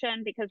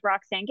introduction because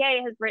Roxane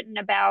Gay has written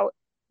about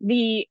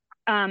the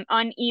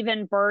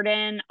uneven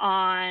burden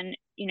on,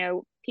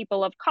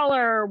 people of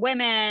color,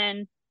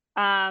 women,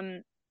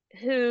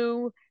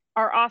 who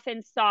are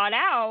often sought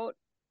out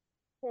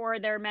for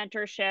their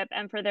mentorship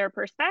and for their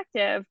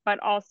perspective, but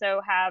also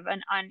have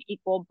an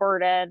unequal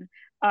burden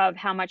of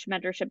how much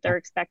mentorship they're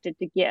expected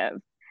to give,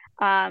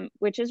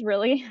 which is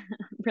really,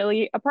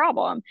 really a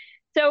problem.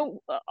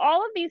 So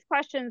all of these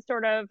questions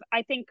sort of,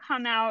 I think,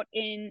 come out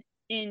in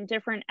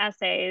different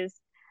essays.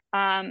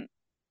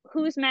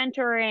 Who's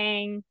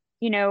mentoring?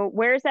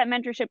 Where's that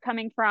mentorship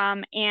coming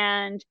from?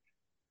 And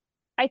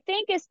I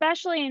think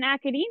especially in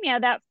academia,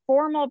 that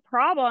formal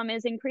problem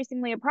is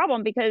increasingly a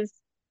problem because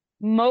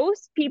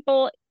most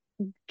people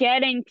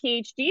getting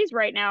PhDs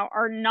right now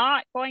are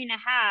not going to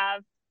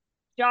have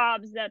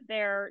jobs that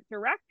their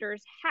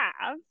directors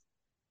have,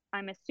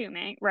 I'm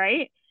assuming,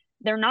 right?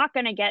 They're not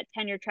going to get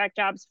tenure track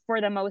jobs for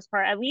the most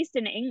part, at least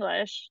in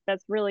English.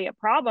 That's really a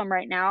problem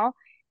right now.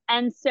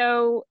 And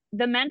so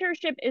the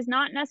mentorship is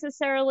not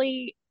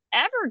necessarily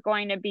ever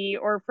going to be,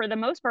 or for the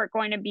most part,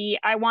 going to be,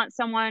 I want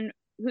someone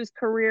whose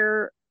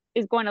career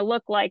is going to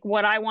look like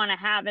what I want to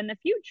have in the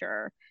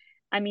future.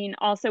 I mean,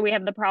 also we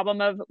have the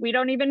problem of we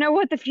don't even know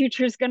what the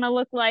future is going to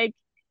look like.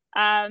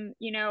 How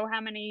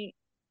many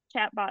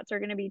chatbots are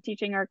going to be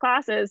teaching our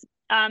classes.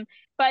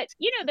 But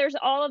there's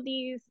all of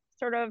these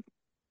sort of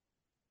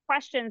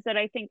questions that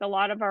I think a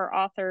lot of our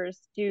authors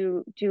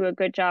do a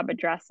good job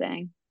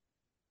addressing.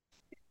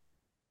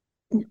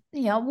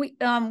 Yeah,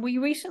 we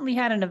recently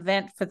had an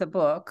event for the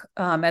book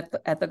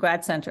at the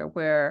grad center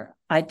where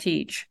I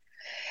teach,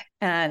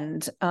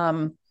 and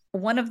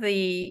one of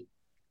the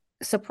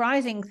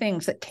surprising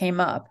things that came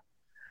up,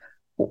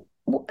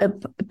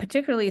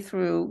 particularly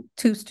through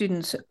two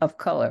students of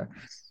color,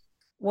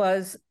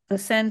 was the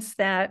sense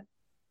that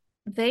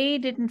they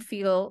didn't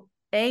feel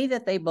A,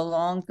 that they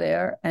belonged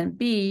there, and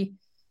B,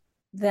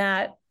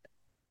 that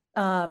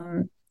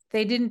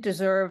they didn't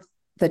deserve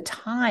the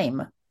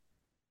time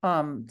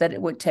that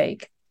it would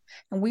take.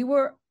 And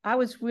I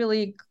was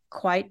really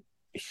quite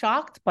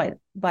shocked by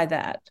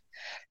that.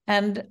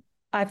 And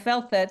I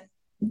felt that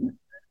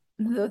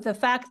the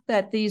fact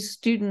that these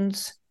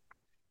students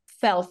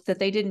felt that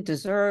they didn't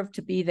deserve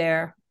to be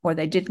there, or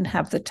they didn't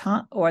have the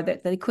time, or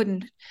that they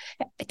couldn't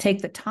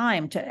take the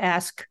time to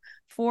ask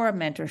for a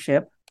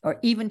mentorship or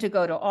even to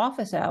go to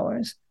office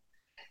hours,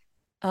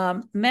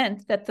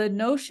 meant that the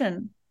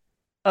notion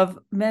of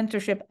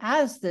mentorship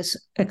as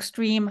this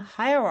extreme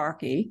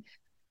hierarchy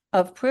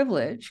of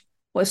privilege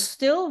was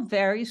still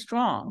very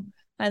strong,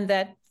 and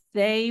that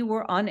they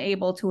were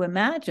unable to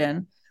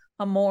imagine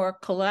a more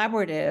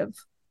collaborative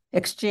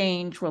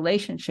exchange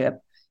relationship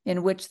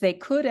in which they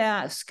could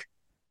ask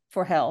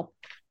for help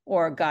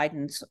or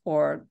guidance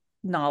or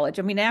knowledge.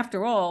 I mean,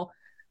 after all,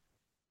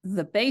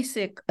 the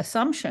basic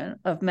assumption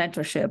of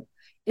mentorship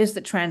is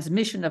the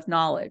transmission of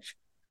knowledge.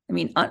 I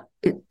mean,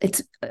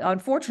 it's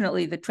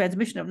unfortunately, the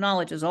transmission of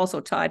knowledge is also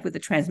tied with the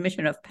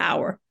transmission of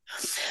power.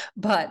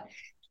 But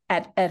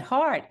at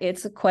heart,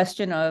 it's a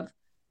question of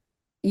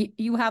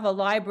you have a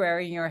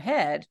library in your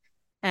head,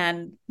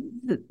 and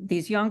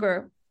these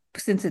younger,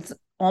 since it's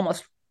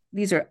almost,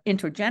 these are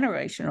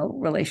intergenerational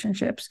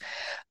relationships,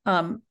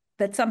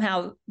 that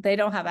somehow they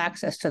don't have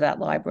access to that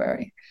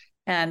library.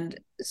 And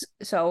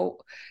so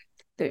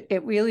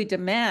it really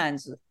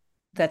demands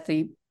that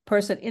the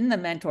person in the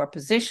mentor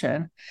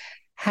position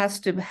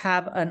has to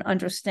have an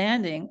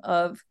understanding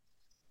of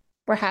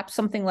perhaps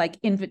something like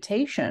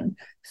invitation,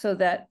 so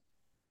that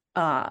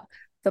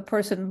the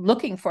person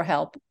looking for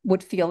help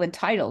would feel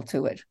entitled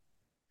to it.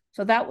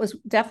 So that was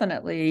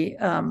definitely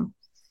an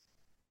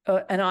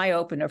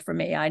eye-opener for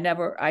me.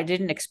 I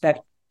didn't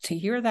expect to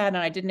hear that, and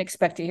I didn't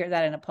expect to hear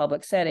that in a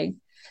public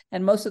setting.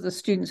 And most of the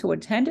students who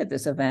attended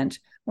this event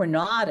were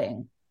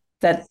nodding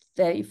that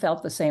they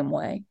felt the same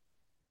way.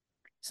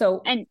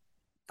 So, and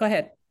go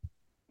ahead.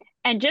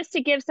 And just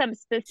to give some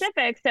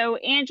specifics, so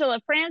Angela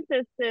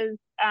Francis's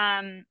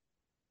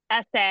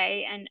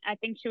essay, and I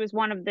think she was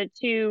one of the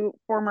two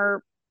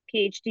former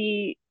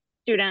PhD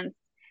students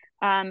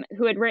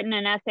who had written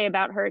an essay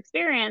about her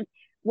experience,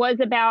 was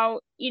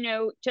about,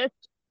 just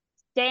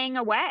staying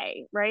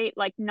away, right?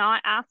 Like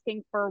not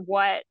asking for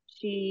what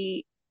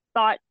she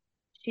thought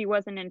she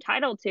wasn't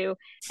entitled to.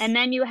 And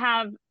then you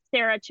have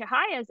Sarah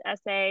Chihaya's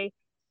essay,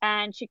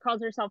 and she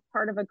calls herself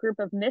part of a group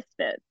of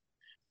misfits.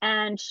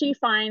 And she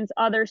finds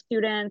other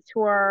students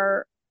who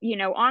are,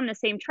 on the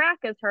same track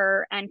as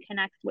her and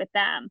connects with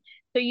them.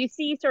 So you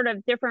see sort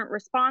of different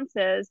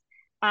responses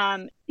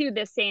to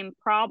the same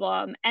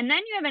problem. And then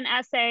you have an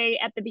essay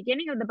at the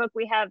beginning of the book.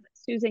 We have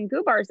Susan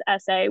Gubar's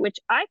essay, which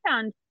I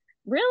found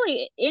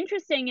really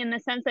interesting in the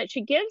sense that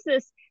she gives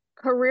this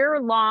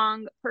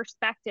career-long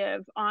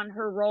perspective on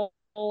her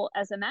role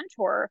as a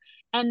mentor.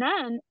 And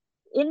then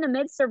in the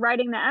midst of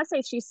writing the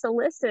essay, she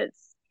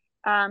solicits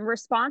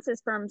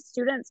responses from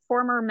students,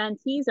 former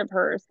mentees of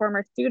hers,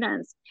 former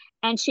students.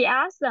 And she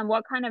asked them,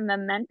 what kind of a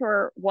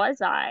mentor was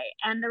I?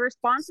 And the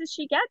responses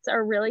she gets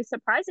are really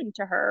surprising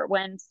to her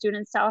when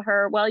students tell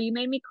her, well, you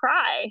made me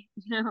cry.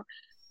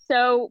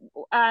 So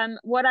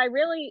what I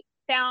really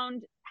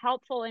found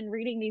helpful in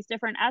reading these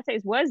different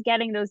essays was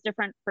getting those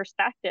different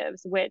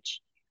perspectives, which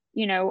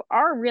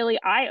are really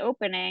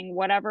eye-opening,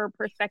 whatever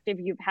perspective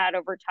you've had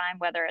over time,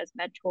 whether as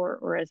mentor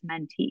or as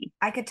mentee.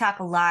 I could talk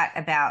a lot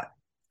about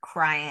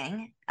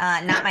crying,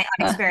 not my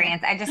own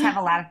experience. I just have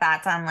a lot of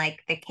thoughts on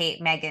like the Kate,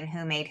 Megan,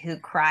 who made who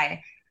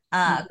cry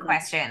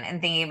question,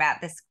 and thinking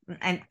about this,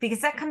 and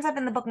because that comes up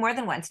in the book more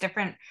than once.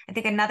 Different, I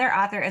think another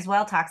author as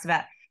well talks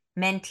about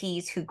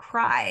mentees who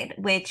cried,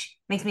 which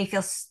makes me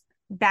feel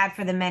bad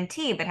for the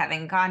mentee. But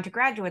having gone to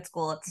graduate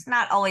school, it's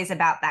not always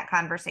about that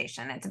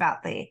conversation. It's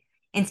about the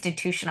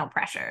institutional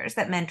pressures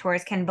that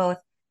mentors can both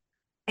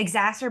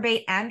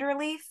exacerbate and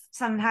relieve,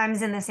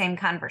 sometimes in the same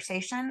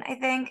conversation, I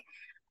think.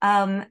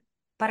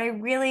 But I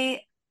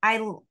really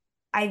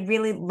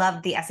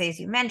loved the essays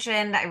you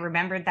mentioned. I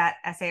remembered that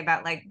essay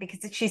about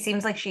because she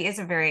seems like she is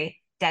a very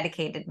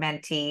dedicated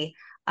mentee,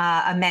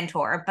 a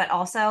mentor, but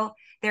also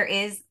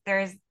there's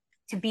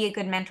to be a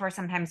good mentor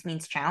sometimes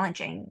means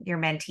challenging your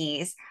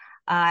mentees.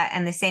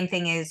 And the same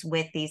thing is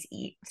with these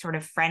sort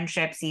of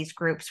friendships, these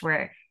groups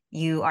where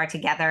you are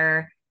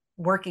together,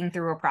 working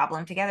through a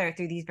problem together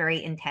through these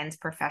very intense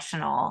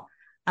professional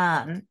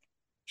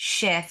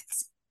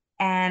shifts.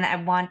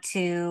 And what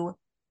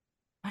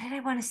did I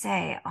want to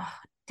say? Oh,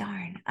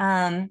 darn.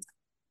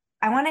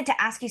 I wanted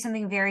to ask you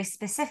something very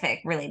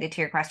specific related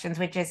to your questions,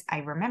 which is, I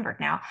remembered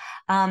now.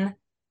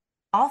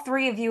 All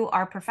three of you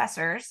are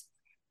professors,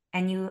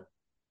 and you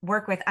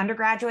work with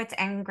undergraduates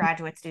and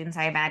graduate students,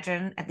 I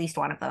imagine, at least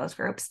one of those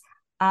groups.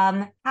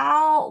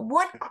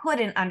 What could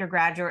an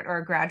undergraduate or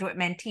a graduate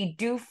mentee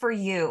do for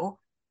you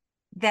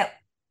that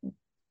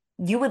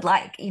you would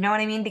like? You know what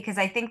I mean? Because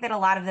I think that a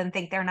lot of them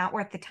think they're not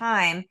worth the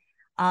time.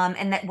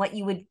 And that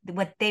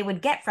what they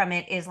would get from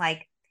it is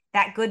like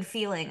that good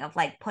feeling of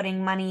like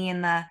putting money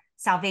in the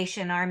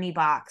Salvation Army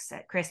box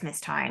at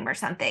Christmas time or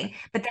something.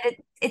 But that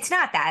it's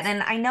not that.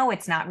 And I know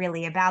it's not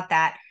really about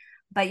that,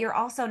 but you're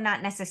also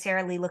not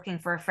necessarily looking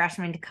for a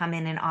freshman to come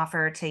in and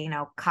offer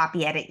to,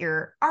 copy edit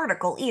your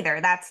article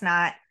either.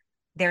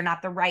 They're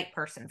not the right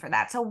person for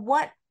that. So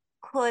what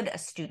could a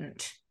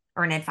student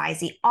or an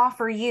advisee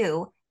offer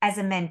you as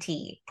a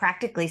mentee,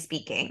 practically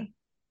speaking,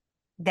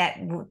 that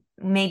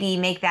maybe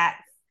make that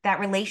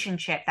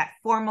relationship, that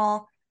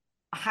formal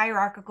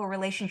hierarchical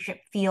relationship,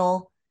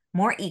 feel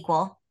more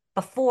equal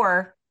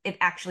before it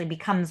actually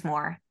becomes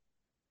more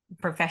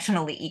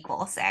professionally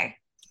equal, say?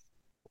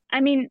 I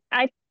mean,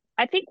 I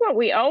think what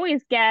we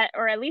always get,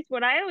 or at least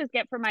what I always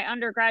get from my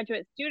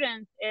undergraduate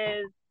students,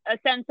 is a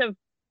sense of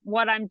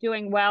what I'm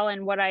doing well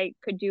and what I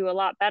could do a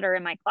lot better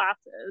in my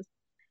classes,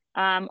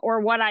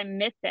 or what I'm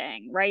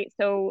missing, right?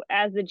 So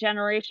as the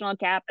generational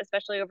gap,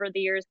 especially over the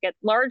years, gets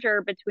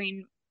larger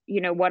between,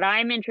 what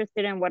I'm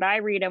interested in, what I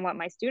read, and what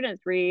my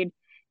students read,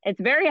 it's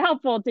very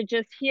helpful to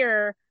just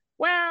hear,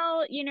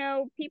 well,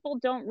 people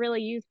don't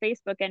really use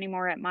Facebook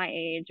anymore at my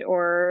age,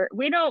 or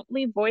we don't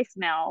leave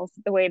voicemails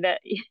the way that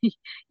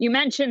you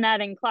mentioned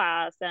that in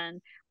class,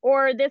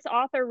 or this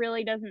author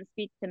really doesn't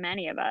speak to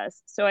many of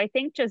us. So I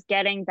think just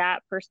getting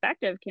that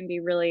perspective can be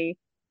really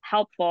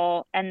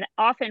helpful. And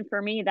often for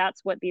me,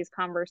 that's what these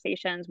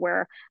conversations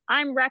where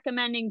I'm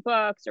recommending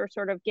books or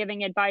sort of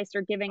giving advice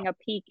or giving a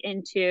peek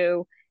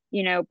into,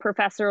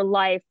 professor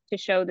life to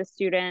show the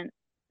student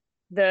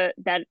that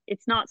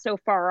it's not so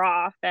far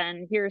off,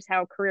 and here's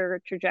how career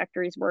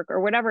trajectories work, or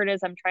whatever it is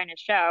I'm trying to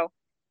show.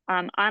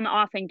 I'm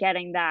often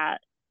getting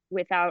that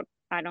without,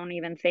 I don't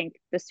even think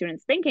the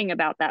students thinking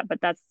about that, but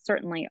that's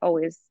certainly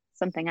always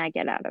something I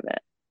get out of it.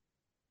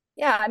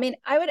 Yeah, I mean,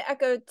 I would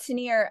echo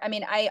Tahneer. I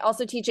mean, I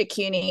also teach at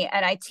CUNY,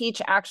 and I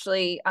teach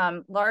actually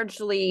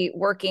largely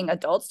working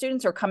adult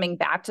students who are coming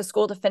back to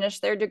school to finish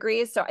their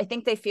degrees. So I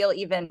think they feel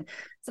even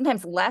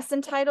sometimes less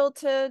entitled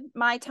to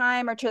my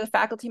time or to the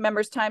faculty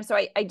members' time. So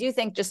I do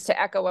think, just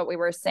to echo what we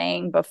were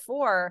saying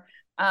before,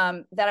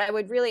 that I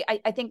would really,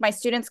 I think my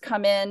students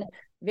come in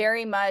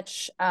very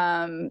much,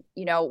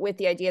 with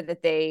the idea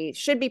that they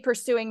should be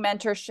pursuing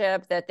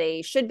mentorship, that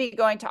they should be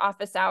going to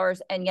office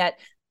hours, and yet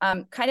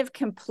kind of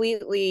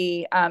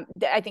completely,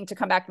 I think, to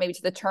come back maybe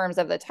to the terms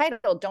of the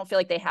title, don't feel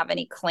like they have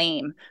any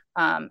claim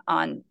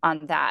on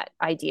that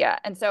idea.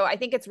 And so I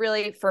think it's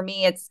really, for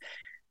me, it's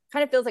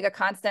kind of feels like a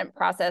constant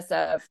process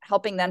of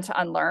helping them to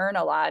unlearn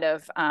a lot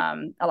of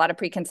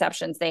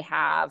preconceptions they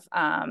have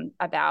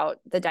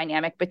about the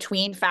dynamic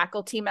between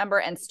faculty member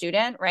and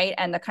student, right?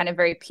 And the kind of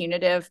very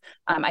punitive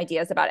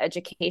ideas about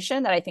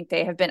education that I think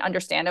they have been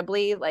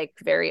understandably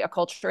very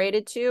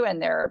acculturated to in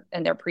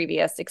their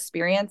previous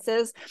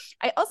experiences.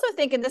 I also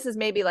think, and this is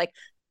maybe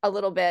a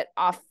little bit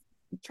off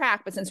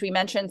track, but since we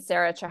mentioned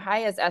Sarah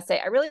Chahaya's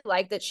essay, I really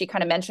like that she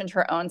kind of mentioned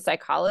her own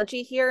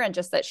psychology here, and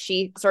just that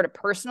she sort of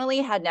personally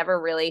had never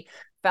really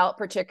felt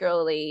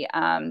particularly,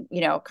 kind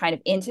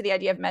of into the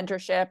idea of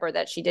mentorship, or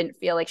that she didn't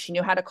feel like she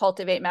knew how to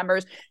cultivate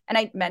mentors.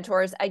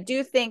 I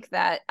do think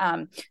that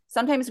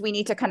sometimes we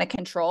need to kind of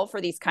control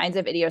for these kinds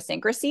of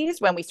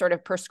idiosyncrasies when we sort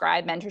of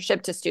prescribe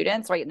mentorship to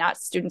students, right?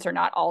 Students are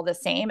not all the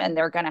same, and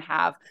they're going to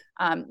have,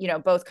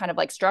 both kind of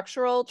like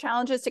structural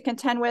challenges to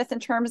contend with in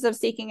terms of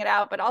seeking it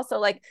out, but also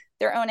like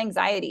their own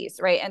anxieties,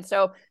 right? And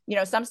so,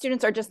 some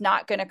students are just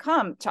not going to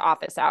come to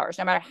office hours,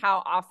 no matter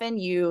how often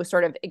you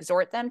sort of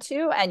exhort them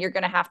to, and you're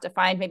going to have to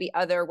find maybe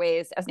other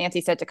ways, as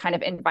Nancy said, to kind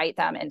of invite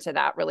them into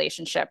that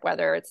relationship,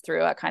 whether it's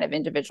through a kind of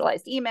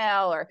individualized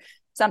email or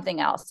something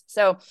else.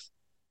 So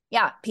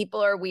yeah,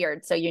 people are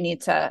weird. So you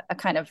need to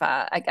kind of,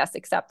 I guess,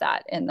 accept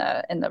that in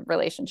the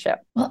relationship.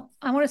 Well,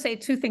 I want to say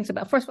two things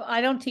about, first of all,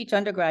 I don't teach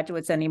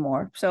undergraduates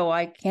anymore, so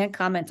I can't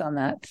comment on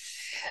that.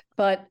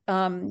 But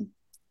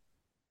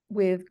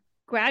with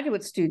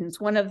graduate students,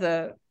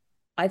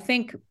 I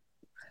think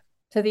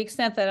to the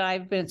extent that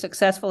I've been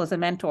successful as a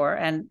mentor,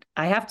 and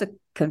I have to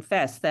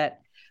confess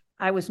that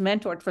I was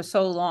mentored for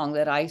so long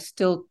that I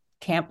still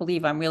can't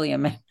believe I'm really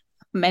a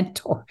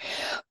mentor.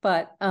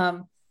 But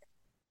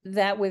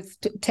that with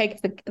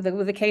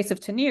the case of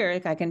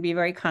Tahneer, I can be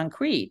very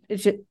concrete.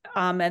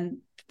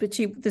 But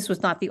this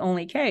was not the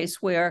only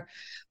case where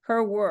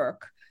her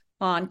work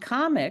on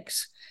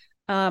comics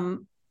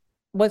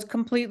was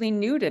completely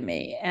new to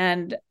me,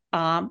 and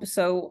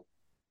so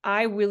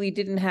I really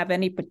didn't have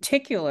any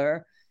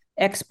particular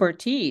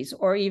expertise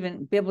or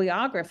even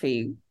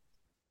bibliography.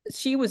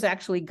 She was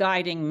actually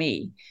guiding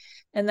me,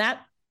 and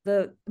that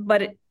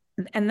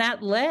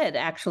led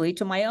actually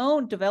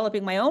to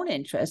developing my own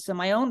interests and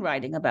my own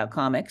writing about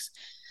comics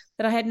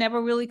that I had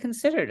never really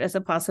considered as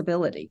a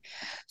possibility.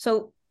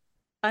 So,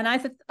 and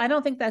I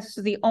don't think that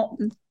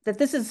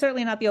this is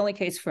certainly not the only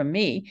case for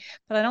me,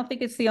 but I don't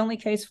think it's the only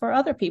case for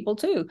other people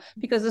too,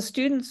 because the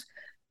students,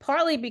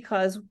 partly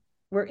because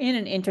we're in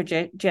an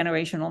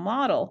intergenerational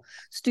model,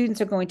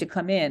 students are going to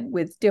come in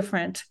with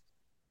different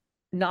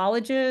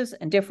knowledges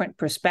and different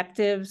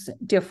perspectives,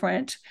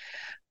 different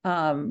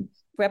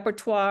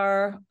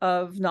repertoire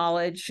of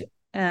knowledge,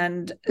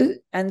 and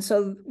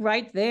so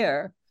right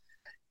there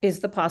is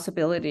the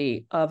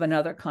possibility of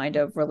another kind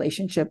of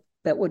relationship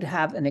that would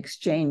have an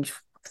exchange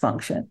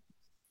function,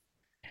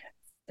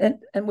 and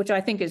which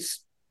I think is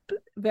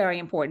very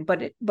important.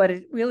 But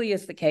it really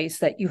is the case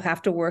that you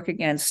have to work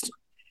against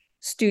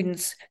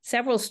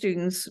several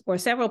students or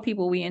several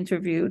people we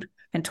interviewed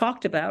and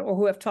talked about, or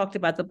who have talked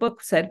about the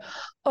book, said,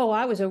 "Oh,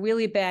 I was a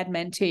really bad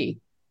mentee."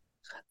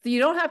 You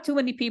don't have too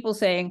many people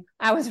saying,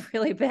 "I was a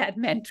really bad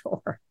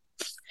mentor,"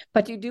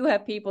 but you do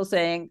have people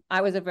saying, "I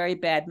was a very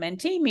bad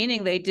mentee,"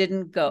 meaning they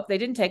didn't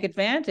take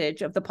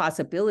advantage of the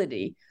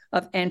possibility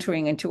of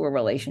entering into a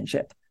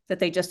relationship, that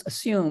they just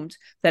assumed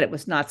that it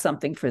was not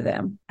something for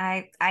them.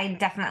 I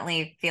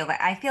definitely feel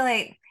that. I feel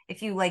like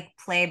if you like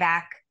play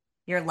back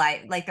your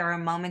life, like there are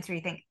moments where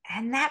you think,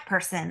 and that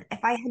person, if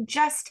I had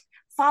just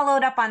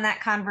followed up on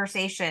that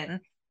conversation,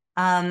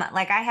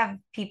 like I have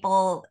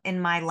people in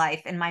my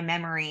life, in my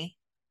memory,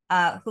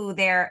 who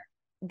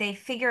they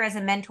figure as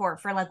a mentor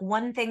for like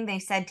one thing they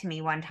said to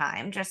me one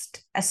time,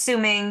 just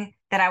assuming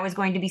that I was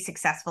going to be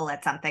successful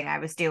at something I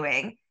was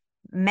doing,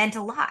 meant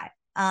a lot.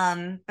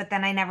 But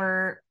then I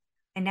never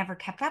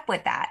kept up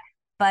with that.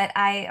 But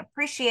I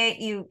appreciate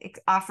you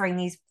offering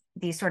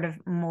these sort of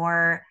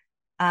more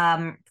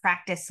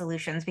practice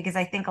solutions, because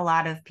I think a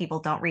lot of people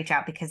don't reach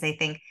out because they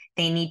think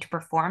they need to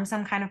perform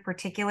some kind of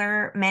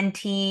particular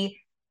mentee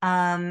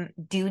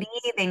duty.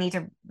 They need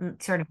to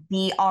sort of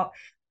be all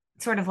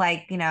sort of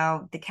like,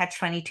 the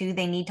catch-22.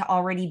 They need to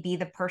already be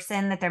the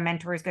person that their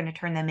mentor is going to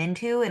turn them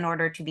into in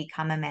order to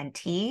become a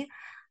mentee.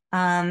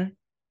 And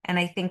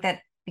I think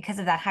that because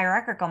of that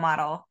hierarchical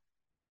model,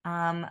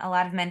 a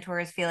lot of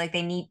mentors feel like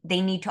they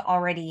need to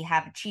already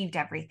have achieved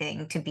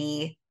everything to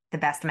be the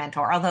best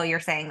mentor. Although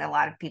you're saying that a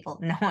lot of people,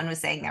 no one was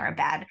saying they're a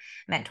bad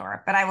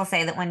mentor. But I will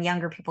say that when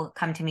younger people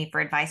come to me for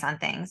advice on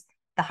things,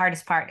 the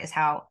hardest part is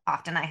how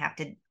often I have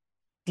to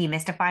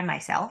demystify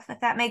myself,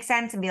 if that makes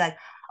sense, and be like,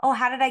 "Oh,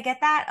 how did I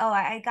get that? Oh,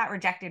 I got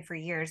rejected for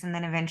years, and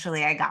then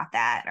eventually I got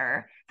that."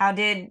 Or how's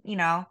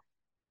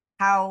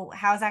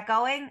that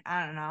going?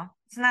 I don't know.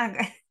 It's not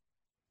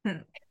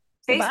good.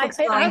 Facebook's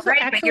going great,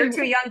 but you're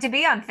too young to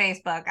be on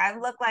Facebook. I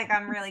look like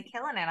I'm really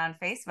killing it on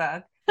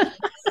Facebook,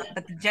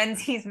 but the Gen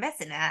Z's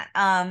missing out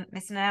on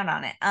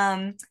it.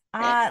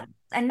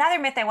 Another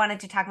myth I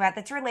wanted to talk about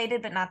that's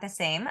related but not the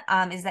same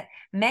is that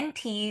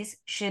mentees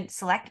should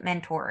select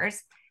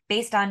mentors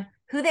based on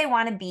who they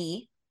want to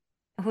be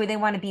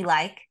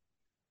like,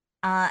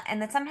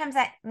 and that sometimes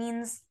that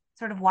means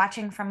sort of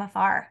watching from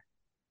afar.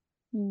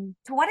 To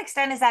what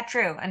extent is that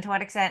true, and to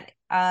what extent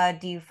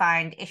do you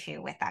find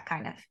issue with that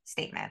kind of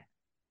statement?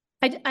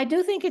 I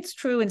do think it's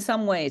true in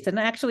some ways. And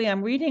actually,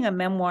 I'm reading a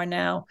memoir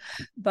now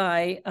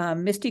by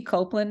Misty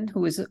Copeland,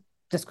 who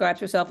describes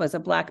herself as a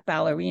Black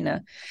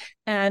ballerina.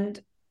 And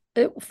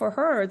for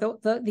her,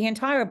 the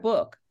entire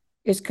book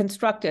is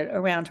constructed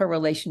around her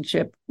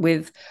relationship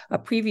with a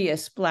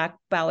previous Black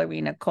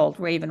ballerina called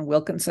Raven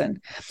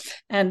Wilkinson.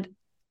 And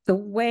the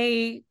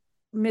way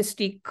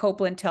Misty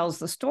Copeland tells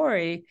the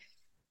story,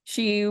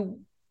 she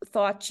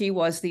thought she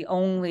was the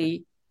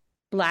only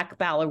Black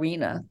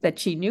ballerina that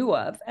she knew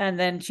of. And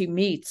then she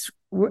meets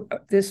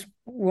this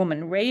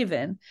woman,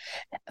 Raven,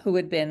 who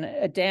had been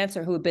a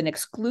dancer, who had been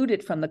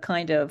excluded from the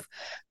kind of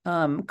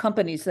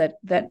companies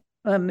that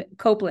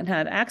Copeland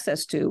had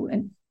access to.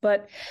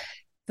 But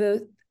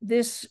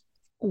this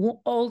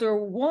older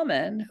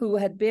woman who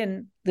had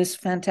been this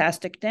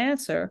fantastic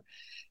dancer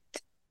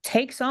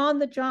takes on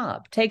the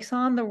job, takes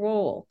on the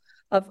role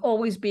of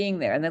always being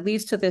there. And that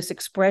leads to this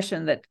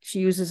expression that she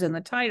uses in the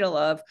title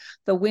of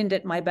the wind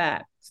at my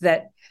back,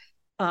 that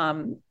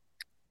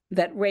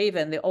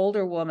Raven, the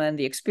older woman,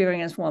 the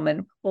experienced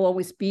woman, will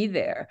always be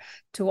there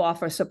to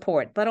offer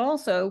support, but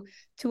also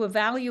to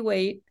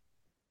evaluate,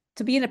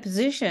 to be in a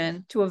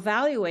position to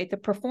evaluate the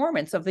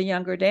performance of the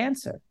younger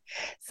dancer.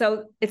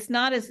 So it's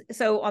not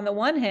so on the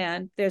one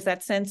hand, there's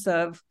that sense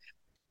of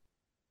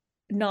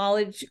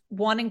knowledge,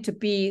 wanting to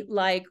be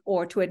like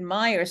or to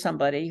admire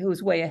somebody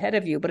who's way ahead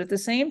of you, but at the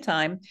same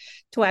time,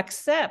 to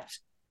accept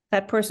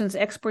that person's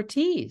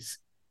expertise.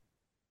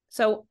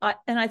 So,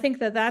 and I think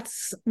that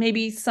that's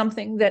maybe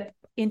something that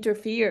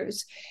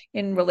interferes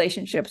in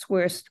relationships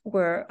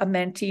where a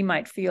mentee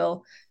might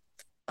feel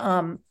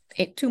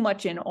too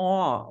much in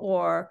awe,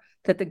 or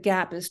that the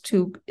gap is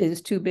too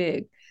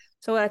big.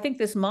 So I think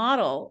this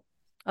model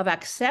of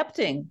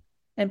accepting,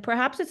 and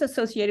perhaps it's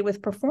associated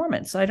with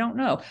performance, I don't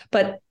know,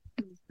 but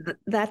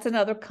that's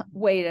another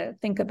way to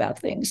think about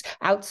things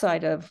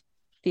outside of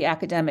the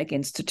academic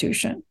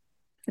institution.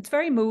 It's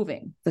very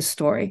moving, the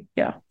story.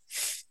 Yeah.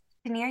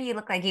 Tahneer, you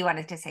look like you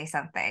wanted to say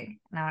something,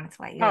 and I wanted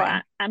to let you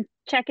I'm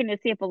checking to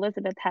see if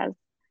Elizabeth has.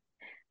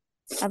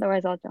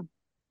 Otherwise, I'll jump.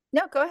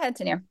 No, go ahead,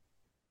 Tahneer.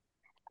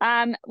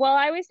 Well,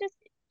 I was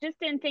just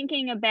in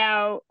thinking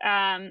about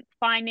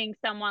finding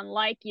someone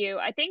like you.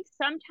 I think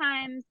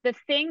sometimes the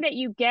thing that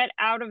you get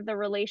out of the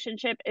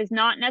relationship is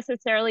not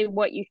necessarily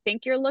what you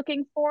think you're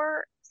looking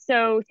for.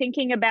 So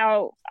thinking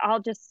about, I'll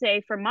just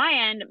say from my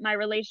end, my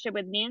relationship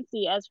with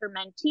Nancy as her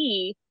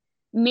mentee,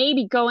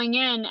 maybe going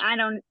in,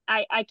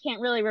 I can't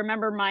really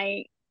remember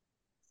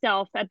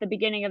myself at the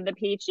beginning of the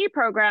PhD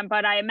program,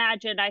 but I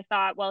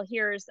thought, well,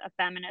 here's a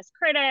feminist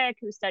critic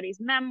who studies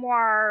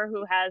memoir,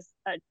 who has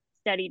a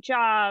steady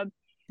job,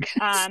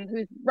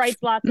 who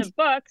writes lots of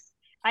books.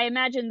 I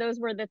imagine those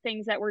were the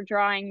things that were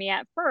drawing me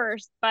at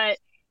first. But,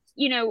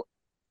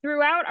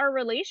 throughout our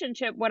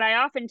relationship, what I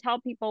often tell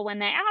people when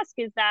they ask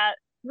is that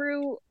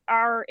through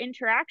our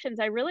interactions,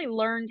 I really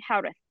learned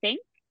how to think.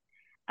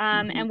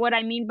 And what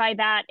I mean by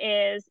that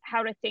is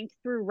how to think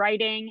through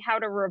writing, how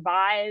to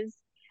revise.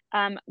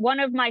 One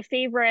of my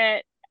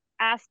favorite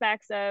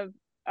aspects of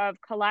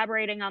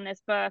collaborating on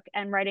this book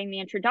and writing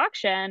the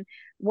introduction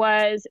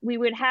was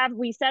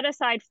we set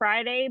aside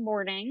Friday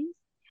mornings,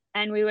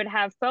 and we would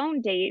have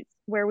phone dates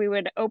where we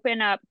would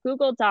open up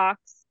Google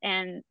Docs,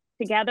 and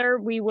together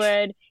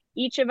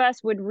each of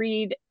us would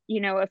read,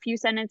 a few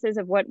sentences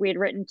of what we had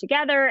written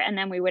together, and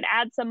then we would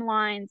add some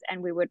lines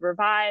and we would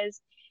revise.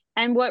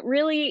 And what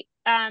really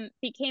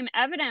became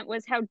evident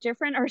was how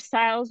different our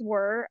styles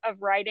were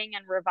of writing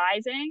and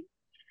revising.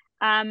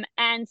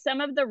 And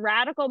some of the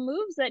radical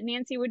moves that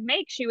Nancy would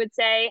make, she would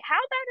say, how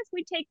about if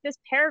we take this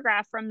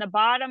paragraph from the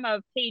bottom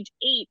of page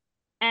 8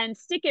 and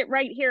stick it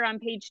right here on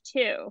page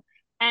 2?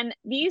 And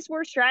these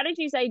were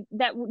strategies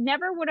that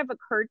never would have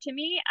occurred to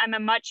me. I'm a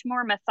much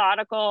more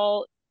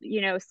methodical,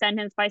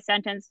 sentence by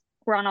sentence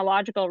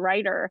chronological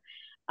writer.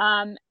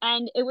 And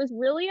it was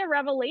really a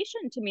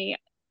revelation to me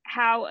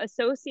how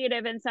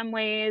associative in some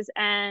ways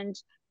and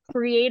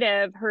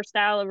creative her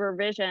style of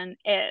revision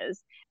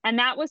is. And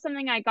that was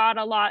something I got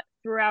a lot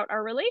throughout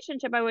our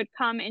relationship. I would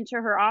come into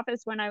her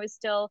office when I was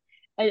still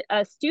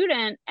a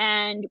student,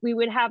 and we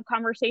would have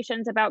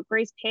conversations about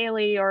Grace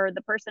Paley or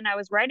the person I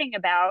was writing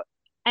about,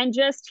 and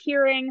just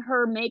hearing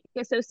her make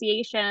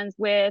associations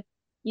with,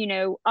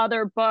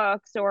 other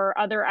books or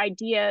other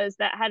ideas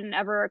that hadn't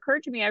ever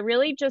occurred to me. I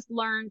really just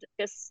learned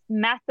this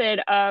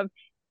method of,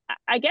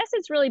 I guess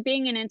it's really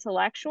being an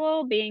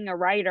intellectual, being a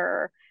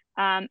writer.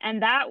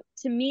 And that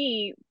to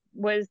me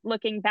was,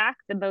 looking back,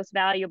 the most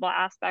valuable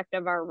aspect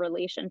of our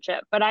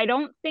relationship. But I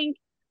don't think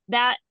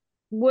that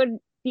would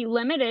be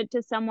limited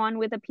to someone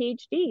with a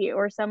PhD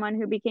or someone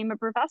who became a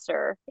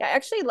professor. Yeah, I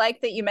actually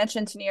like that you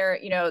mentioned,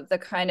 Tahneer, the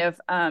kind of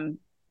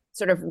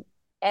sort of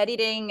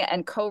editing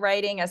and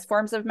co-writing as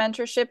forms of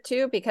mentorship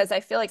too, because I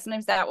feel like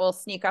sometimes that will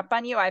sneak up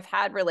on you. I've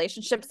had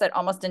relationships that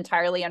almost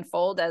entirely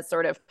unfold as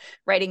sort of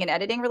writing and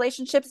editing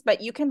relationships, but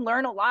you can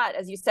learn a lot,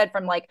 as you said,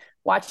 from like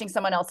watching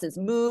someone else's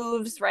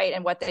moves, right,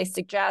 and what they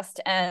suggest.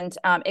 And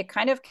it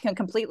kind of can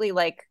completely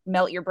like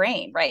melt your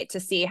brain, right,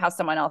 to see how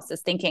someone else is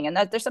thinking. And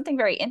there's something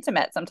very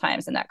intimate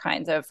sometimes in that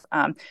kind of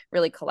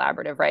really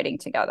collaborative writing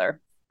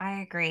together.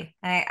 I agree.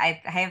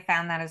 I have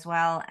found that as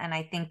well. And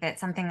I think that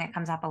something that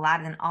comes up a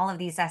lot in all of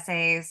these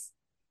essays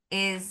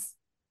is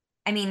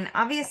I mean,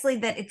 obviously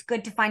that it's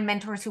good to find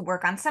mentors who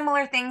work on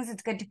similar things.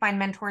 It's good to find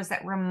mentors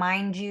that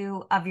remind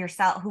you of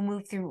yourself, who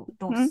move through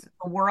the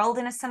world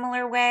in a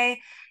similar way.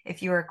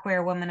 If you're a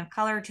queer woman of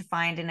color, to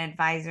find an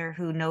advisor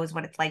who knows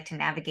what it's like to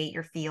navigate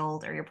your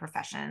field or your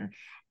profession.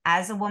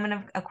 As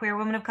a queer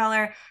woman of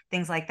color,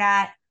 things like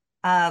that.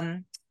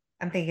 I'm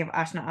thinking of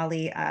Ashna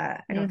Ali.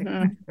 I don't think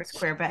she was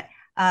queer, but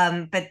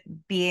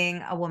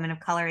being a woman of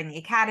color in the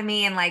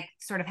academy and like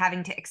sort of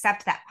having to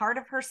accept that part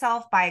of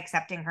herself by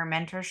accepting her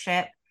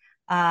mentorship.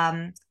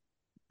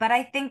 But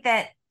I think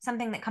that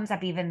something that comes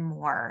up even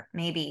more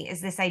maybe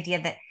is this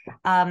idea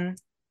that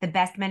the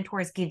best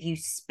mentors give you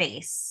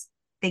space.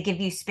 They give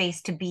you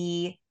space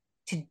to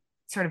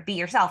sort of be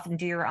yourself and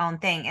do your own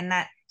thing. And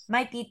that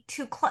might be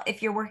too close.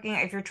 If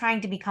you're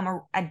trying to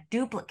become a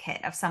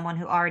duplicate of someone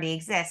who already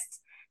exists,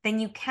 then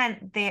you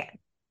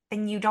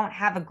don't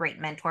have a great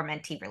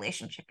mentor-mentee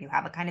relationship. You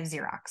have a kind of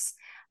Xerox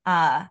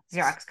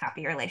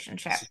copy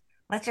relationship.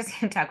 Let's just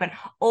talk about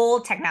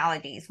old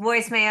technologies,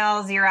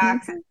 voicemail,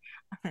 Xerox.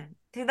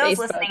 To those Facebook.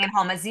 listening at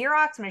home, a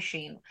Xerox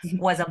machine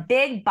was a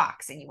big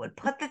box, and you would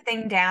put the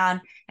thing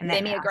down, and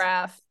then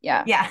mimeograph.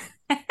 Yeah.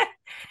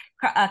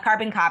 A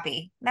carbon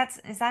copy.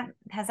 Has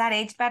that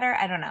aged better?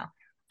 I don't know.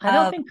 I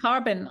don't think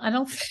carbon.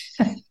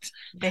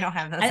 They don't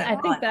have those. I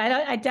think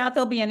that I doubt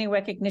there'll be any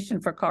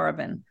recognition for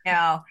carbon.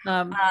 No,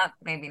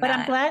 maybe but not.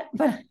 I'm glad.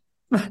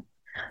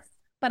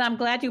 But I'm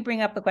glad you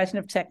bring up the question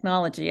of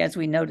technology, as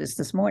we noticed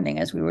this morning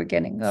as we were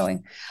getting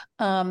going.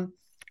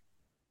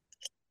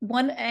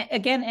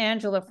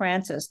 Angela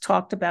Francis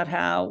talked about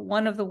how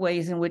one of the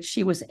ways in which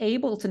she was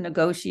able to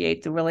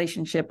negotiate the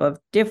relationship of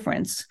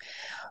difference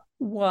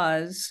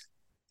was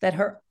that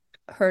her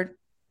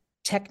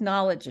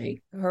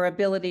technology, her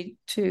ability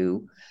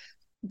to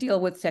deal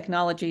with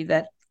technology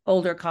that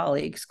older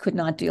colleagues could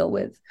not deal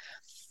with.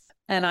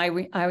 And I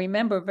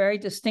remember very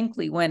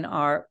distinctly when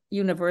our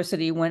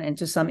university went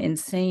into some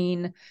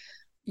insane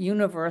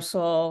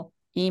universal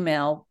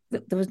email.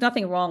 There was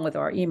nothing wrong with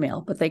our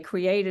email, but they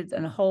created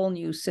a whole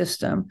new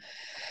system.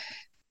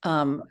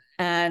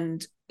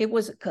 And it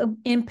was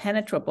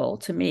impenetrable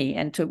to me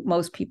and to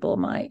most people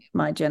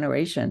my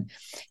generation.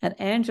 And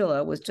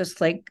Angela was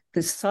just like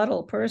this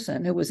subtle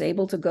person who was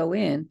able to go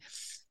in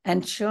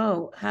and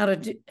show how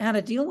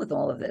to deal with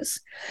all of this.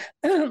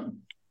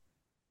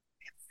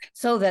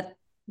 So that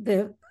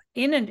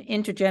in an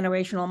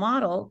intergenerational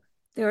model,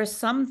 there are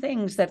some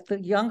things that the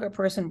younger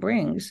person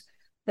brings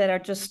that are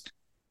just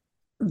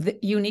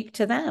unique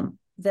to them,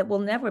 that will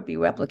never be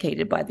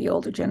replicated by the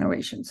older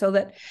generation. So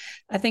that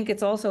I think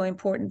it's also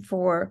important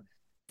for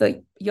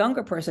the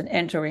younger person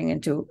entering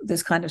into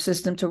this kind of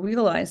system to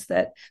realize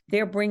that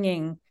they're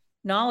bringing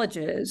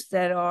knowledges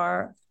that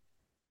are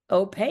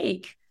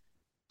opaque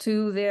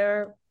to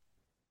their,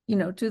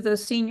 to the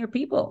senior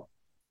people.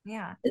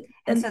 Yeah.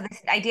 And so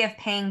this idea of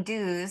paying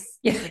dues,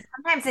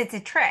 sometimes it's a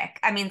trick.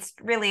 I mean, it's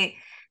really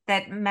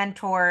that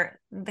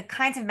the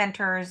kinds of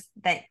mentors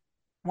that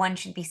one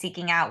should be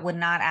seeking out would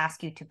not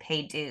ask you to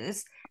pay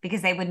dues,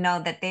 because they would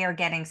know that they are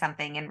getting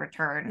something in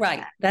return.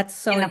 Right. That's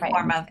so in the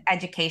form of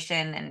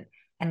education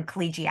and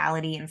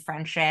collegiality and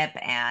friendship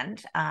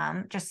and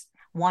just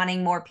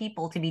wanting more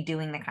people to be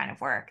doing the kind of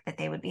work that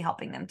they would be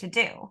helping them to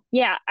do.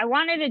 Yeah, I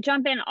wanted to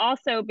jump in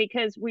also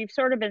because we've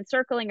sort of been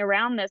circling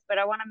around this, but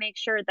I want to make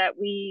sure that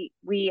we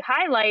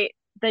highlight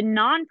the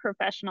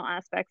non-professional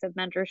aspects of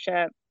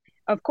mentorship.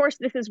 Of course,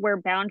 this is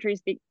where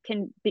boundaries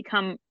can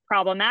become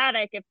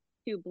problematic if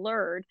too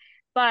blurred,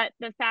 but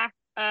the fact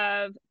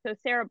so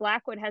Sarah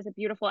Blackwood has a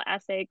beautiful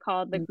essay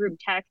called The Group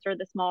Text, or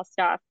The Small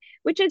Stuff,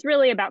 which is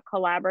really about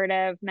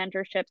collaborative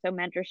mentorship. So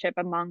mentorship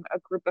among a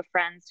group of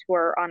friends who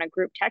are on a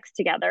group text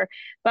together.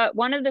 But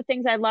one of the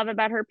things I love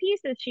about her piece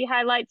is she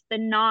highlights the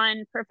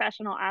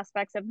non-professional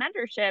aspects of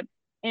mentorship.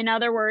 In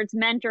other words,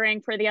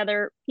 mentoring for the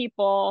other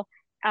people,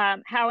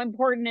 how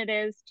important it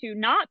is to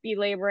not be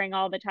laboring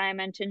all the time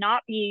and to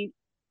not be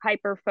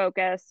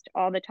hyper-focused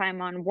all the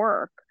time on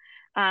work.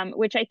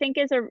 Which I think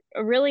is a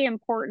really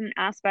important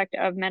aspect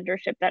of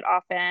mentorship that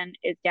often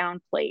is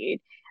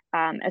downplayed,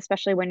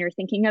 especially when you're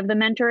thinking of the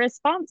mentor as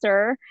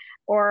sponsor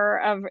or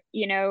of,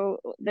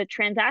 the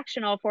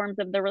transactional forms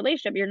of the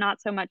relationship. You're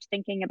not so much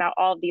thinking about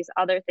all of these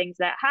other things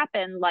that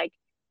happen, like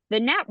the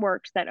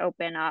networks that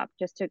open up,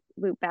 just to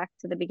loop back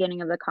to the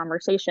beginning of the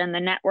conversation, the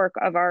network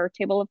of our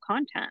table of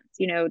contents,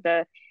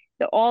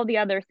 all the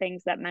other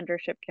things that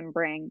mentorship can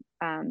bring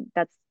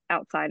that's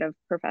outside of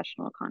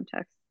professional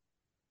context.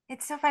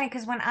 It's so funny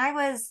because when I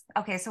was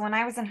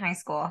in high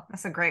school,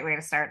 that's a great way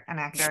to start an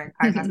academic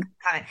podcast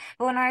comment.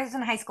 But when I was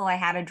in high school, I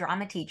had a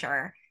drama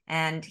teacher,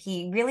 and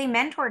he really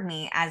mentored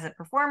me as a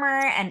performer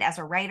and as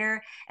a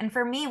writer. And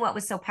for me, what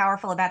was so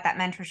powerful about that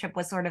mentorship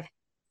was sort of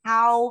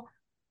how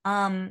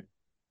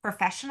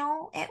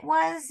professional it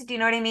was. Do you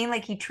know what I mean?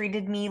 Like, he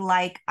treated me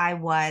like I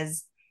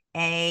was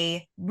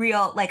a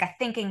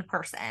thinking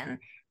person.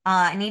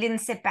 And he didn't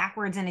sit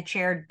backwards in a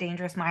chair,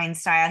 Dangerous Mind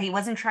style. He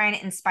wasn't trying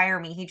to inspire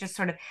me. He just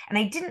and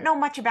I didn't know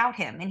much about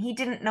him, and he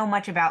didn't know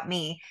much about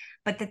me,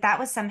 but that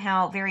was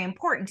somehow very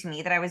important to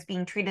me, that I was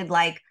being treated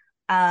like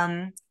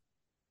a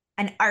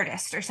an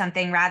artist or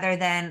something rather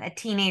than a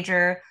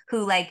teenager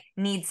who like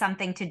needs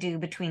something to do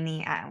between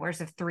the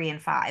hours of 3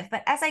 and 5.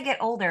 But as I get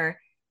older,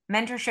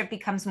 mentorship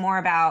becomes more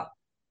about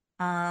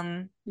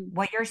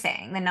what you're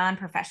saying. The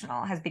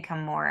non-professional has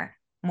become more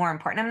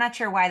important. I'm not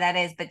sure why that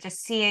is, but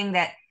just seeing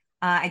that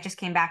I just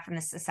came back from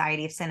the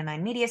Society of Cinema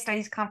and Media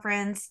Studies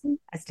conference,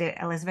 as did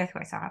Elizabeth, who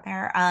I saw out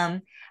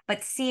there.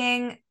 But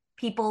seeing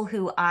people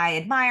who I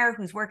admire,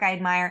 whose work I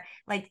admire,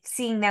 like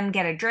seeing them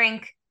get a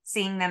drink,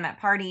 seeing them at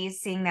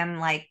parties, seeing them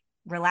like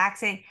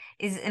relaxing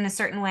is in a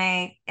certain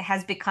way, it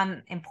has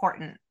become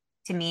important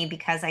to me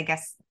because I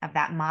guess of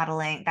that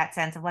modeling, that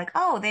sense of like,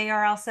 oh, they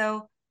are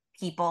also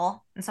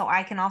people. And so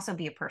I can also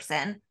be a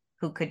person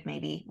who could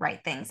maybe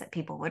write things that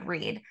people would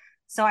read.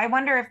 So I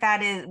wonder if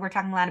that is, we're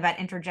talking a lot about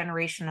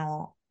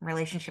intergenerational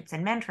relationships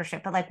and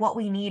mentorship, but like what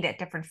we need at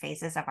different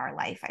phases of our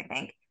life, I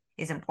think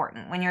is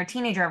important. When you're a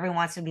teenager, everyone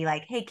wants to be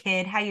like, hey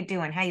kid, how you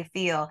doing? How you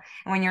feel?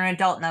 And when you're an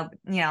adult, no,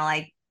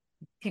 like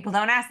people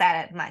don't ask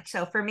that as much.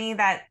 So for me,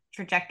 that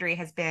trajectory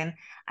has been,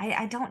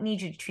 I don't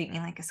need you to treat me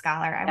like a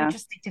scholar. I would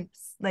just like to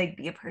like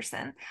be a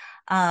person.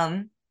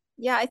 I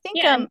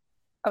think,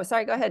 oh,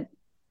 sorry, go ahead.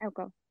 I'll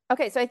go.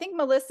 Okay, so I think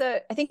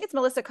it's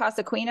Melissa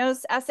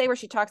Cosaquino's essay where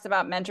she talks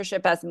about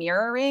mentorship as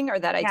mirroring, or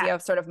that idea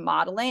of sort of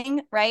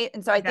modeling, right?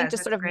 And so I think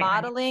just sort of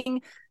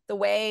modeling the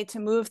way to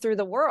move through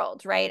the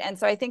world, right? And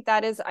so I think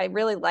I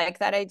really like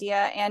that idea,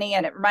 Annie,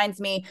 and it reminds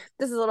me,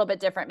 this is a little bit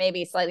different,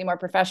 maybe slightly more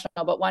professional,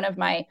 but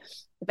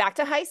back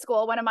to high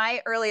school, one of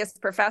my earliest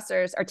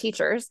professors or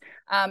teachers,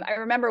 I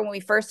remember when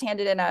we first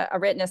handed in a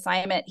written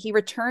assignment, he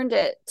returned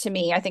it to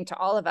me, I think to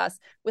all of us,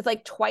 with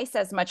like twice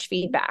as much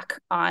feedback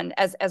on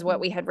as what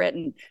we had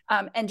written,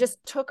 and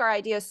just took our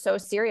ideas so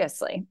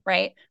seriously,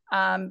 right?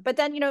 But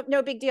then,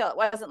 no big deal. It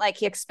wasn't like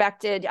he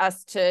expected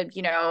us to,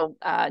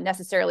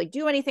 necessarily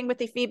do anything with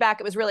the feedback.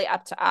 It was really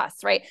up to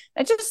us, right?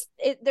 And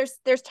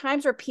there's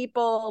times where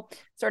people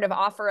sort of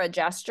offer a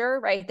gesture,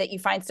 right, that you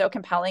find so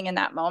compelling in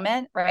that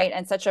moment, right,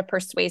 and such a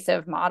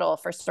persuasive model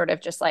for sort of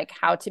just like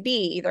how to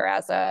be, either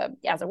as a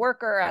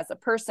worker, as a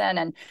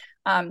person.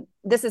 And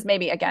this is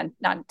maybe, again,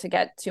 not to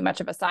get too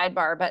much of a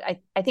sidebar, but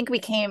I think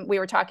we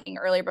were talking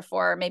earlier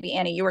before, maybe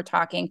Annie, you were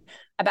talking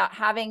about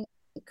having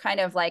kind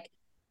of like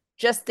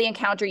just the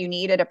encounter you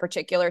need at a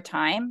particular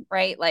time,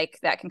 right? Like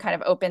that can kind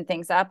of open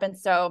things up. And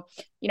so,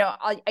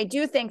 I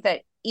do think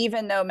that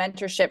even though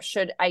mentorship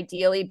should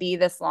ideally be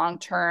this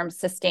long-term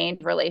sustained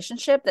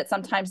relationship, that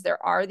sometimes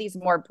there are these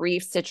more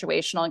brief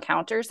situational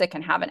encounters that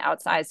can have an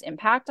outsized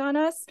impact on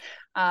us.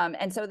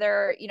 And so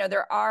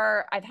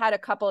I've had a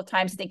couple of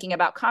times thinking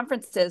about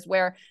conferences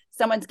where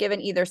someone's given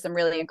either some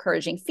really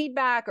encouraging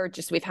feedback or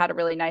just we've had a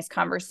really nice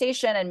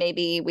conversation, and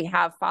maybe we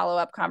have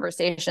follow-up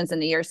conversations in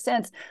the years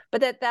since,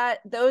 but that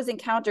those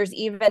encounters,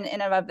 even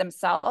in and of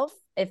themselves,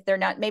 if they're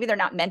not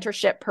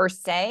mentorship per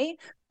se,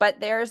 but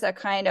there's a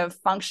kind of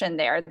function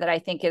there that I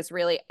think is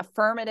really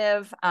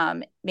affirmative,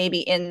 maybe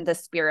in the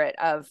spirit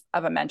of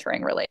a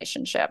mentoring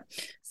relationship.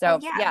 So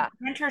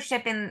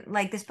mentorship in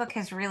like this book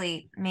has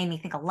really made me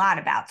think a lot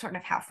about sort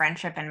of how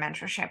friendship and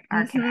mentorship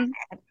are connected.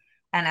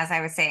 And as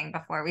I was saying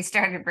before we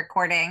started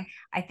recording,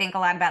 I think a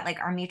lot about like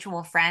our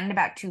mutual friend,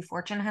 about two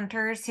fortune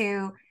hunters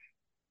who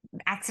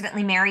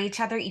accidentally marry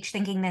each other, each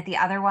thinking that the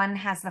other one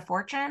has the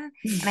fortune.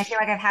 And I feel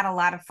like I've had a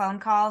lot of phone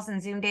calls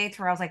and Zoom dates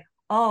where I was like,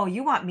 oh,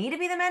 you want me to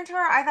be the mentor?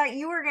 I thought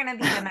you were going to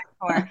be the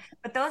mentor.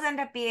 But those end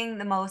up being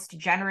the most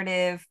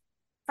generative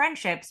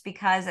friendships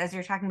because, as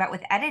you're talking about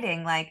with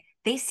editing, like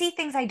they see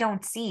things I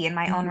don't see in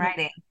my own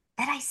writing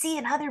that I see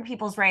in other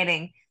people's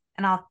writing.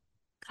 And I'll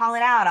call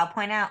it out. I'll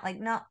point out like,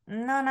 no,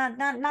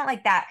 not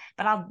like that.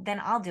 But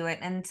I'll do it.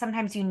 And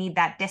sometimes you need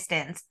that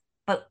distance.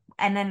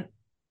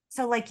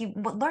 So like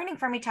learning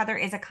from each other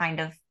is a kind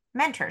of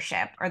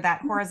mentorship, or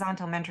that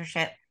horizontal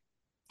mentorship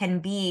can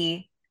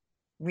be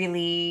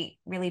really,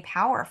 really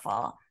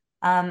powerful.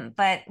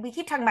 But we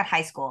keep talking about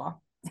high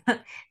school.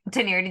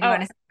 Tahneer, did you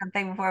want to say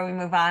something before we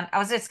move on? I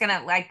was just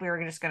we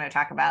were just gonna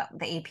talk about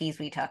the APs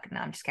we took.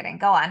 No, I'm just kidding.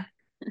 Go on.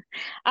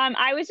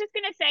 I was just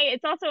gonna say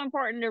it's also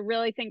important to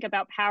really think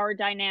about power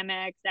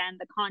dynamics and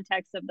the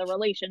context of the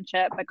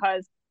relationship,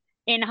 because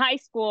in high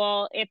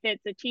school, if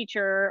it's a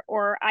teacher,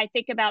 or I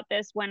think about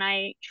this when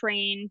I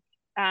train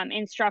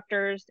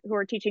instructors who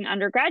are teaching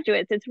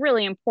undergraduates, it's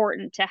really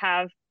important to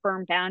have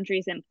firm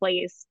boundaries in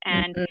place.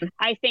 And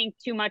I think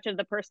too much of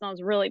the personal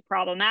is really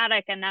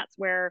problematic. And that's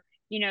where,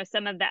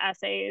 some of the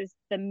essays,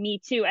 the Me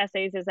Too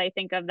essays, as I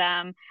think of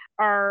them,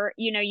 are,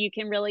 you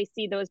can really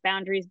see those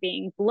boundaries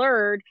being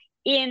blurred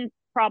in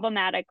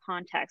problematic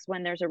context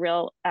when there's a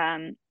real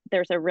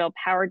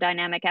power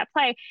dynamic at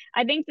play.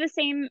 I think the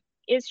same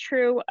is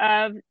true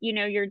of,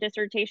 your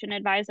dissertation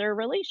advisor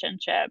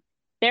relationship.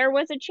 There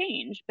was a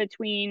change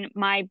between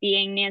my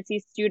being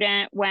Nancy's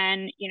student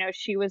when,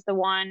 she was the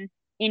one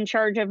in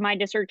charge of my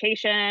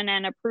dissertation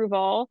and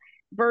approval,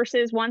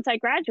 versus once I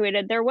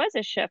graduated, there was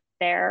a shift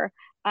there.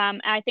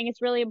 I think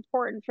it's really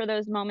important for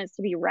those moments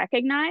to be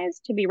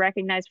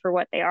recognized for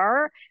what they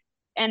are.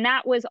 And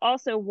that was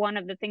also one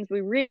of the things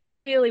we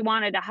really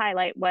wanted to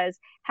highlight was,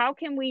 how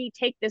can we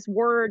take this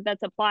word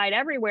that's applied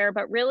everywhere,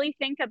 but really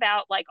think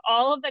about like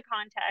all of the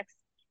context?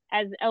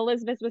 As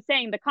Elizabeth was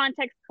saying, the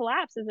context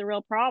collapse is a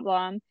real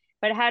problem.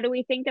 But how do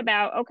we think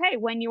about, okay,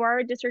 when you are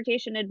a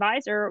dissertation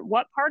advisor,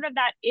 what part of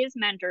that is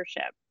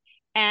mentorship?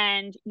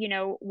 And, you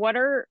know, what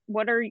are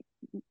the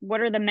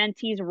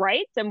mentees'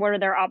 rights, and what are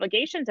their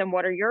obligations, and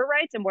what are your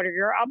rights and what are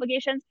your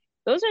obligations?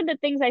 Those are the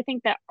things I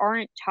think that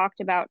aren't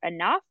talked about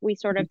enough. We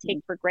sort of take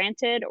for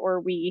granted,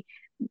 or we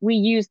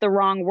use the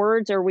wrong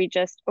words, or we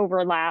just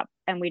overlap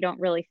and we don't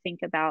really think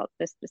about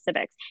the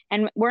specifics.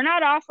 And we're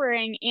not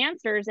offering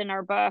answers in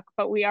our book,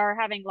 but we are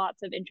having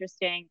lots of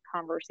interesting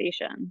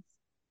conversations.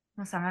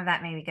 Well, some of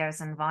that maybe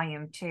goes in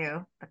volume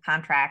 2, the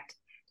contract,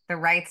 the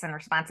rights and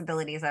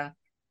responsibilities of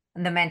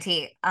the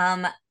mentee.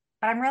 But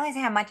I'm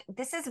realizing how much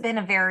this has been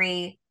a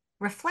very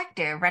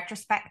reflective,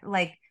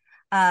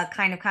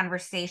 kind of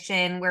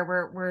conversation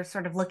where we're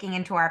sort of looking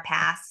into our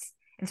past.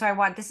 And so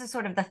this is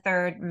sort of the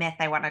third myth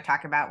I want to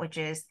talk about, which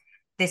is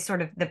this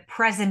sort of the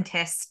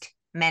presentist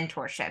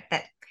mentorship,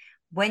 that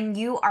when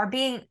you are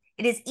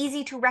it is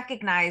easy to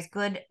recognize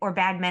good or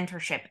bad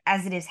mentorship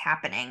as it is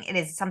happening. It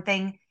is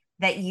something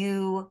that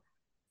you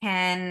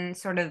can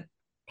sort of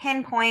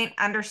pinpoint,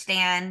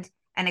 understand,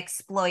 and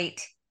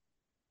exploit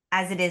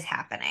as it is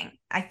happening.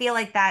 I feel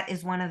like that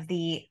is one of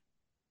the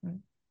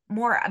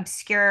more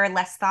obscure,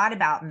 less thought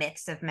about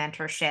myths of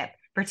mentorship,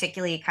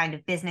 particularly kind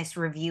of business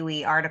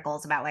reviewy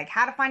articles about like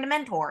how to find a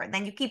mentor, and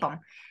then you keep them,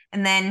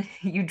 and then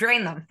you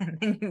drain them, and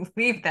then you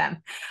leave them.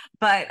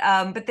 But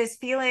this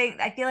feeling,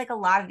 I feel like a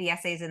lot of the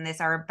essays in this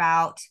are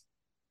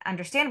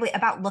understandably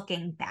about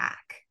looking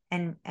back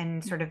and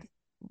sort of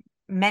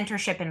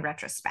mentorship in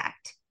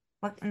retrospect.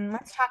 And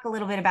let's talk a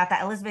little bit about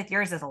that. Elizabeth,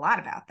 yours is a lot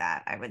about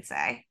that, I would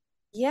say.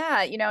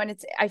 Yeah, and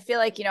I feel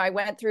like, I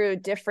went through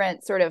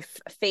different sort of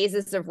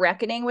phases of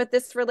reckoning with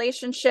this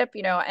relationship,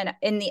 and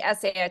in the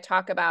essay, I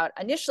talk about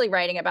initially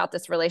writing about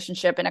this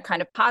relationship in a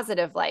kind of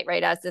positive light,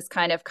 right? As this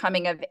kind of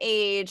coming of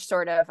age,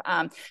 sort of,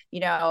 kind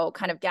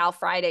of Gal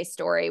Friday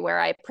story where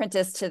I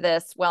apprenticed to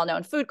this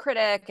well-known food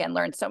critic and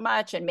learned so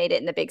much and made it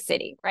in the big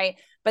city, right?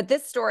 But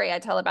this story I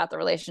tell about the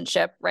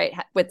relationship, right,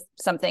 with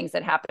some things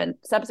that happened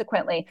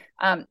subsequently,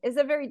 is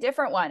a very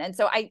different one. And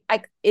so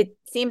it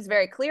seems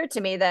very clear to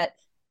me that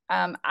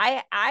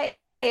I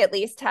at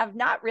least have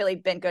not really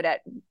been good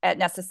at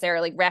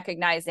necessarily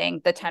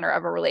recognizing the tenor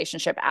of a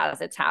relationship as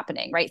it's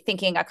happening, right?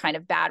 Thinking a kind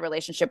of bad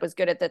relationship was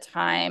good at the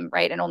time,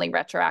 right? And only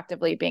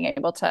retroactively being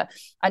able to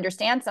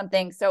understand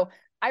something. So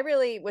I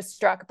really was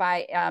struck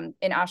by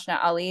in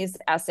Ashna Ali's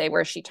essay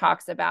where she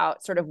talks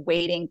about sort of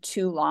waiting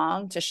too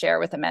long to share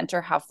with a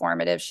mentor how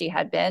formative she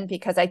had been,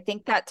 because I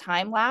think that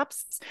time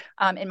lapse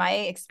in my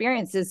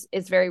experience is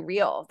very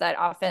real, that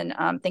often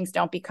things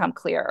don't become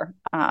clear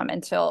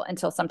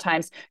until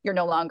sometimes you're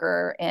no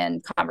longer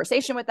in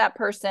conversation with that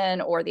person,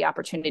 or the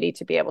opportunity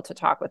to be able to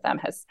talk with them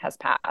has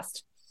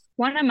passed.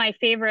 One of my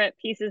favorite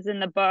pieces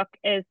in the book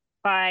is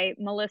by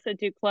Melissa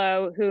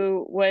Duclos,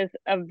 who is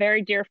a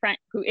very dear friend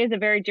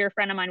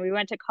of mine. We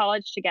went to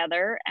college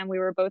together and we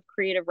were both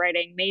creative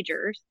writing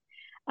majors.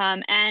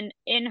 And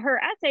in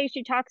her essay,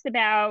 she talks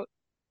about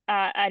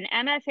an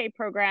MFA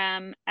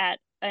program at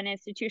an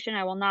institution.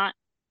 I will not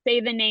say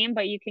the name,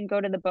 but you can go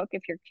to the book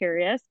if you're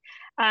curious,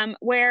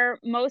 where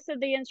most of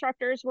the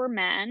instructors were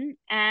men,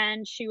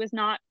 and she was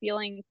not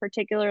feeling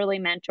particularly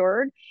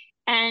mentored.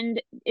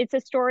 And it's a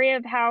story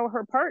of how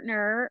her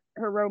partner,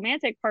 her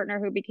romantic partner,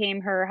 who became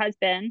her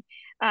husband,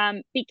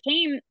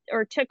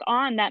 took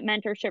on that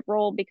mentorship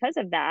role because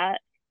of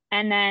that.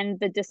 And then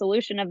the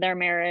dissolution of their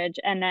marriage,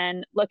 and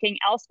then looking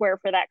elsewhere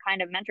for that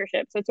kind of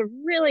mentorship. So it's a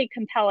really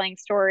compelling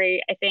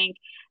story, I think.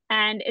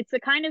 And it's the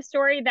kind of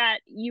story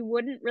that you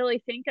wouldn't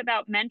really think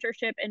about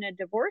mentorship in a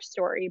divorce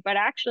story. But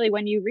actually,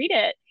 when you read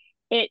it,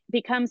 it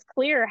becomes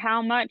clear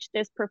how much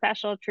this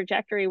professional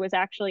trajectory was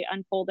actually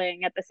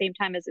unfolding at the same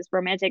time as this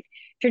romantic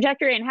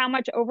trajectory, and how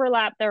much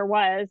overlap there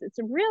was. It's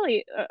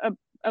really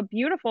a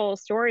beautiful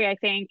story, I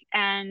think.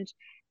 And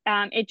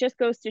it just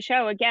goes to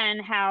show, again,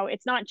 how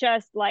it's not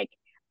just like,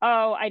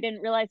 oh, I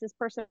didn't realize this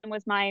person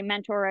was my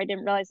mentor, I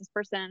didn't realize this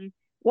person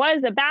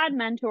was a bad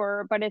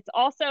mentor, but it's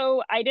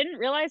also, I didn't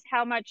realize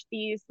how much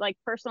these like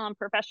personal and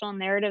professional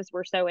narratives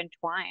were so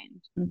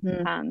entwined.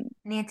 Mm-hmm.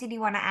 Nancy, do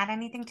you want to add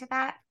anything to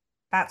that?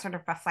 About sort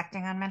of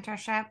reflecting on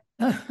mentorship?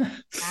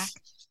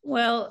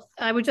 Well,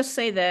 I would just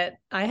say that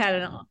I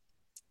had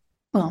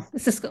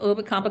this is a little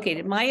bit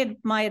complicated.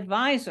 My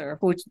advisor,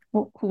 who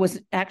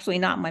was actually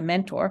not my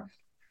mentor,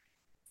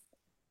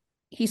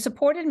 he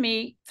supported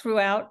me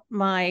throughout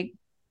my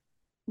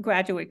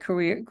graduate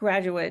career,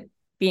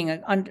 being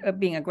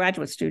a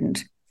graduate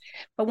student.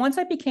 But once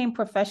I became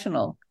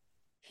professional,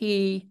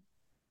 he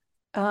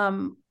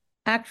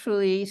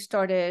actually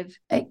started,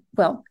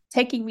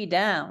 taking me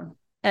down.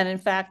 And in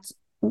fact,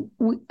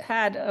 we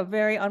had a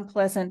very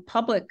unpleasant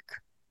public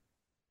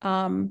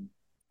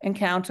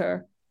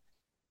encounter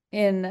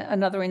in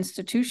another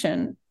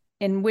institution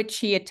in which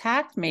he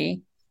attacked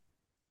me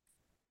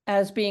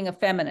as being a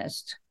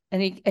feminist.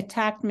 And he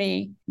attacked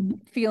me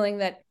feeling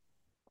that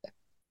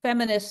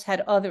feminists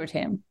had othered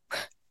him,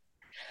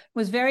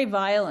 was very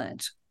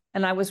violent,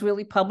 and I was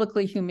really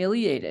publicly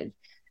humiliated.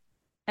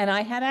 And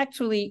I had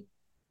actually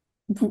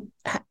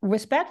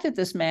respected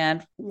this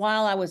man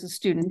while I was a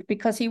student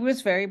because he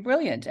was very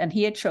brilliant and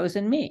he had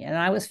chosen me. And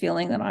I was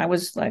feeling that I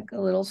was like a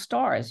little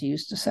star, as you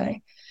used to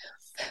say.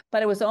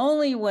 But it was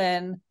only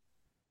when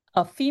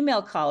a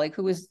female colleague,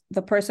 who was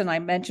the person I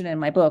mentioned in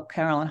my book,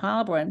 Carolyn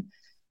Halbrun,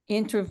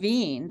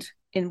 intervened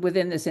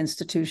within this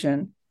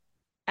institution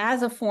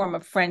as a form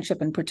of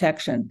friendship and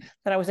protection,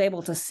 that I was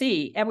able to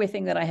see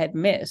everything that I had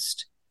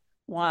missed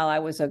while I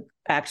was an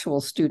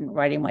actual student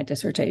writing my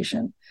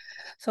dissertation.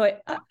 So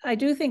I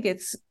do think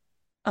it's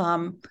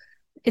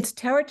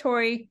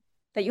territory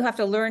that you have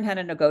to learn how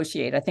to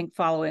negotiate. I think,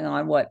 following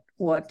on what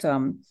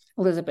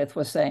Elizabeth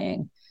was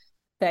saying,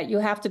 that you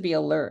have to be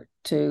alert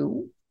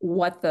to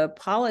what the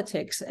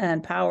politics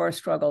and power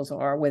struggles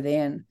are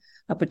within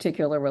a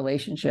particular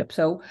relationship.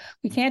 So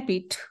we can't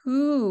be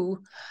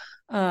too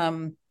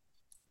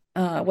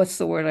what's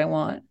the word I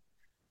want?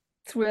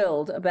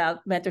 Thrilled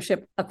about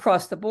mentorship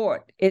across the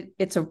board.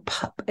 It's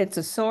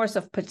a source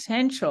of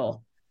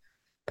potential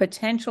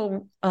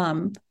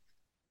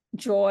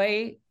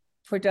joy,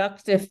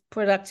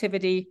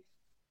 productivity,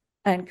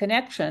 and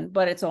connection,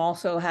 but it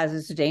also has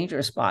its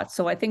danger spots.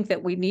 So I think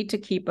that we need to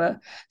keep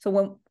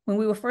when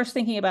we were first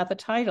thinking about the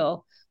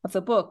title of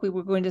the book, we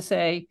were going to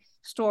say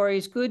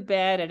stories, good,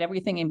 bad, and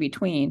everything in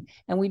between.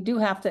 And we do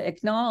have to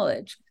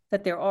acknowledge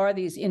that there are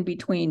these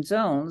in-between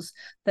zones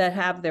that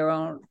have their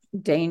own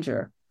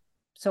danger.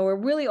 So we're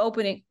really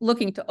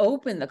looking to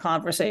open the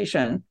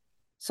conversation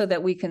so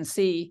that we can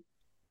see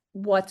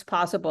what's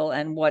possible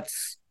and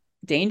what's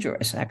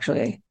dangerous,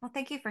 actually. Well,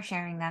 thank you for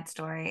sharing that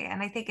story.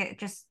 And I think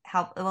it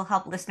will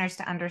help listeners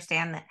to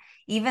understand that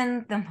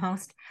even the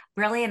most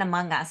brilliant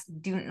among us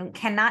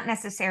cannot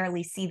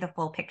necessarily see the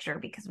full picture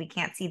because we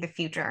can't see the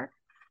future.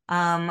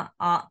 And,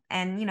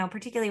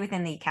 particularly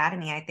within the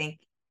academy, I think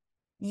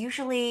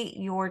usually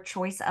your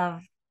choice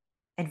of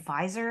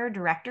advisor,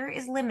 director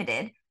is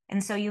limited.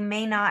 And so you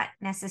may not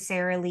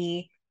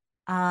necessarily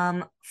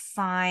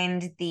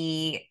find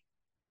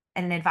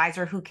an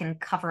advisor who can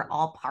cover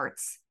all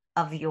parts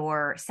of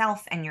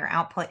yourself and your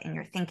output and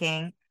your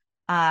thinking,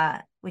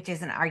 which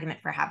is an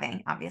argument for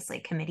having, obviously,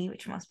 a committee,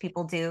 which most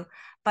people do.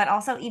 But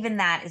also, even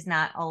that is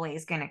not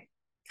always going to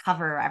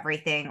cover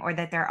everything, or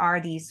that there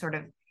are these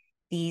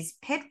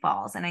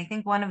pitfalls. And I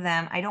think one of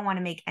them, I don't want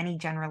to make any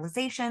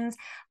generalizations,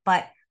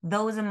 but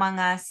those among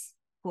us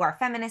who are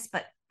feminists,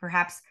 but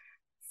perhaps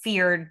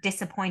fear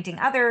disappointing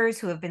others,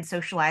 who have been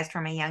socialized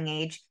from a young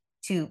age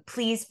to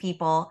please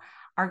people,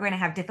 are going to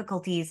have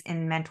difficulties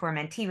in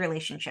mentor-mentee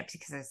relationships,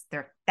 because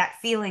there's that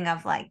feeling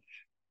of like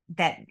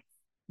that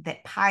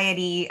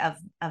piety of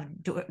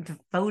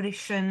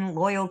devotion,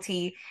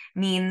 loyalty,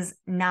 means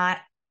not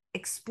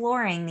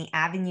exploring the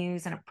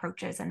avenues and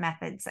approaches and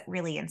methods that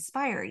really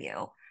inspire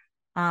you.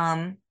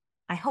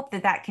 I hope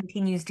that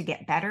continues to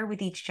get better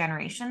with each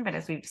generation, but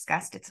as we've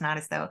discussed, it's not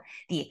as though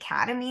the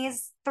academy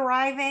is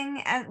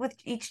thriving with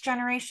each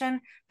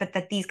generation, but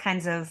that these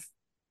kinds of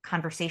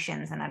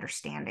conversations and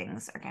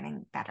understandings are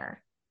getting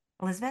better.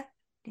 Elizabeth,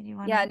 did you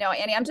want to? Yeah, no,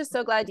 Annie, I'm just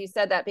so glad you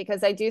said that,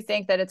 because I do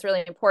think that it's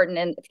really important,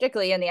 and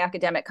particularly in the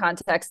academic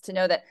context, to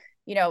know that,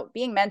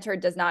 being mentored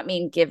does not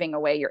mean giving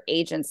away your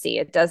agency.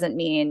 It doesn't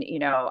mean,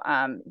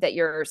 that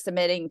you're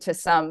submitting to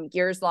some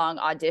years-long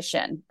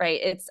audition,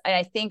 right? And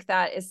I think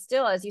that is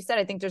still, as you said,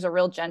 I think there's a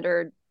real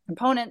gendered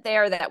component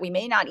there that we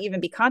may not even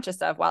be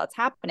conscious of while it's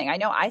happening. I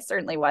know I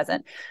certainly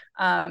wasn't.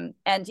 And,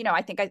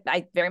 I think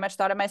I very much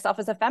thought of myself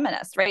as a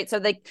feminist, right? So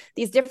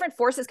these different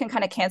forces can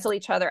kind of cancel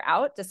each other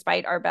out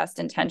despite our best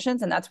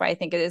intentions. And that's why I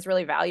think it is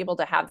really valuable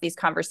to have these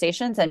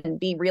conversations and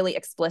be really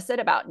explicit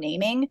about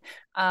naming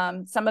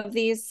some of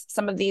these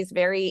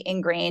very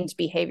ingrained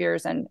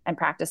behaviors and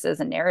practices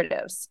and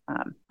narratives.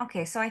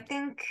 Okay, so I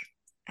think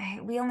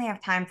we only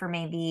have time for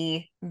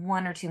maybe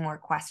one or two more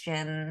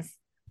questions.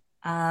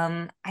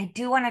 I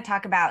do want to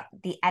talk about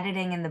the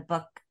editing in the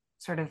book,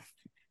 sort of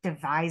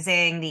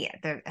devising the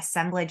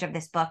assemblage of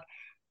this book,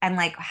 and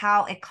like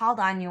how it called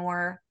on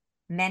your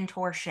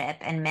mentorship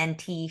and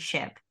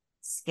menteeship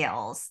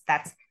skills.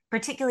 That's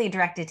particularly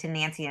directed to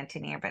Nancy and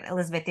Tahneer, but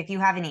Elizabeth, if you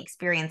have any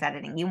experience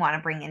editing you want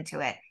to bring into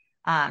it,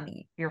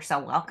 you're so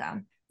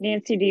welcome.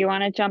 Nancy, do you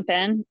want to jump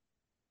in?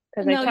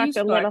 Because I talked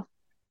a little.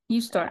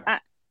 You start.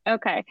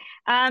 Okay.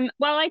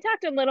 Well, I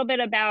talked a little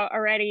bit about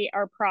already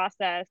our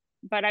process,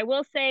 but I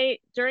will say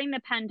during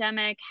the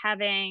pandemic,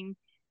 having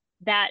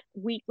that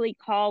weekly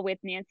call with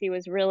Nancy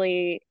was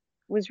really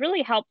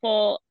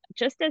helpful,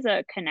 just as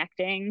a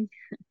connecting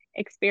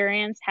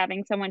experience,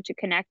 having someone to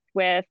connect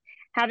with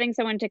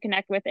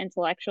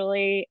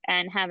intellectually,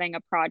 and having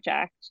a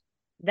project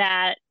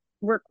that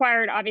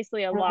required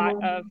obviously a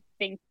lot of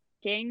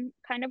thinking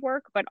kind of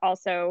work, but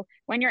also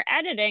when you're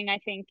editing, I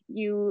think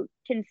you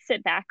can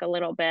sit back a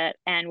little bit.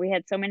 And we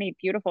had so many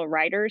beautiful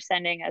writers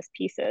sending us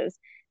pieces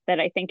that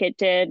I think it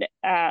did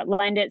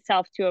lend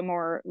itself to a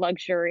more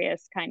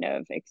luxurious kind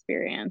of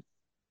experience.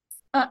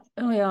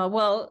 Yeah,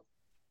 well,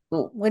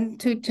 when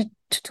to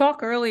talk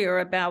earlier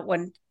about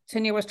when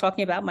Tahneer was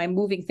talking about my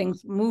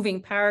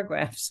moving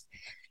paragraphs.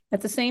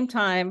 At the same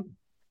time,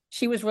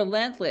 she was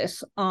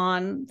relentless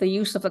on the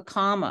use of the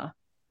comma.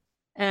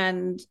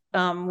 And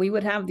we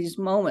would have these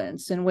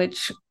moments in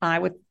which I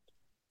would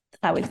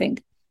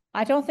think,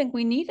 I don't think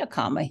we need a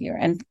comma here.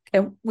 And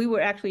we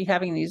were actually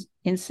having these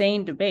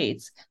insane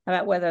debates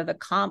about whether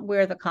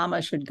where the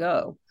comma should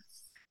go.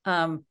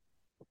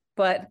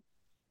 But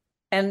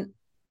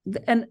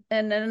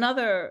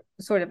another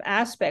sort of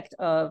aspect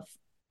of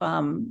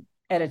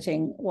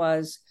editing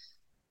was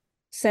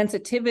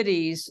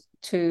sensitivities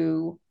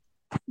to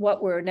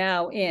what we're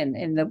now in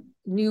the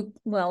new,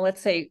 well,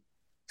 let's say,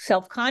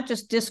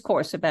 self-conscious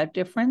discourse about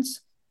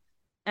difference.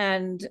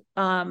 And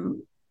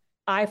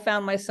I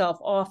found myself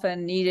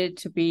often needed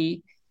to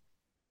be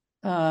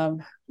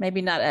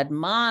maybe not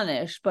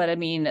admonished, but I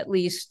mean, at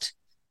least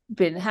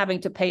been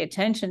having to pay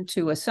attention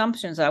to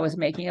assumptions I was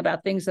making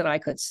about things that I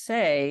could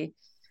say,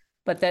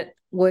 but that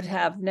would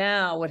have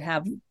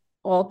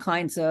all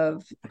kinds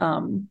of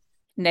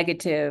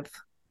negative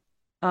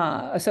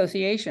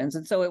associations.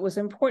 And so it was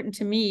important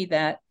to me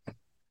that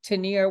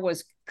Tahneer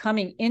was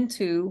coming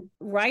into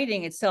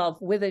writing itself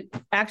with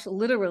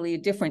literally a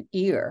different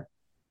ear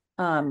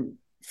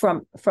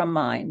from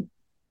mine.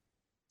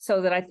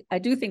 So that I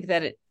do think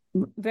that it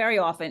very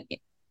often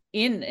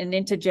in an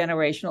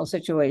intergenerational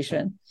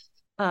situation,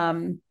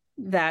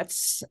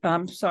 that's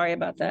sorry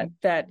about that,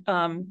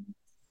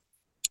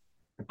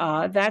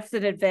 that's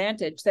an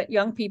advantage that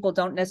young people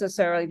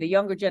the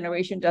younger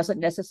generation doesn't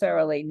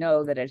necessarily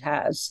know that it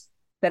has,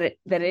 that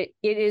it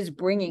is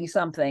bringing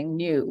something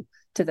new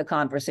to the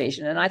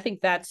conversation. And I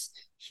think that's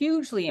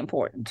hugely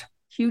important.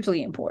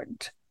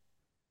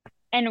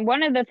 And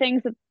one of the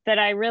things that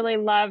I really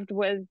loved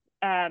was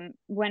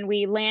when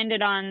we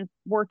landed on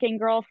Working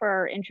Girl for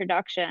our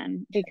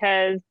introduction,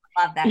 because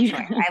love that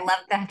choice. I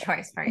love that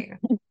choice for you.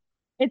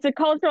 It's a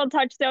cultural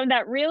touchstone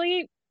that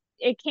really,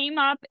 it came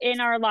up in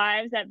our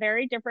lives at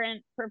very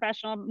different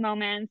professional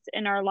moments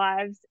in our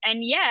lives.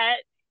 And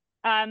yet,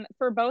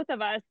 for both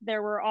of us,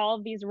 there were all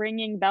of these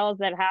ringing bells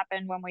that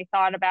happened when we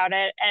thought about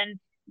it. And,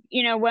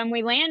 you know, when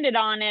we landed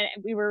on it,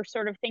 we were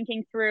sort of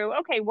thinking through,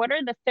 okay, what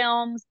are the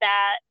films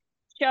that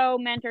show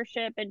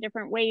mentorship in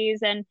different ways?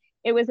 And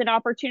it was an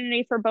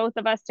opportunity for both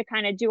of us to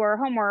kind of do our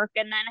homework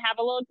and then have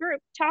a little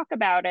group talk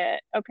about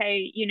it.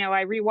 Okay, you know,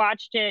 I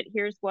rewatched it.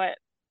 Here's what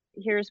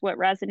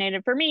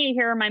resonated for me.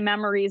 Here are my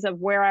memories of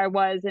where I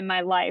was in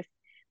my life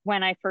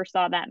when I first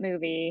saw that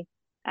movie.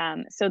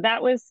 So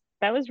that was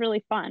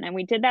really fun. And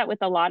we did that with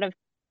a lot of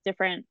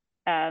different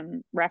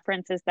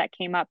references that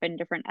came up in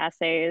different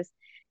essays.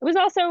 It was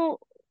also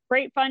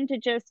great fun to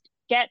just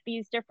get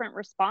these different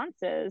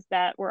responses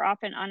that were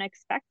often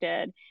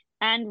unexpected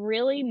and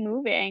really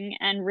moving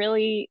and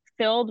really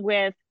filled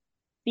with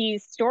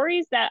these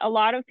stories that a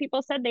lot of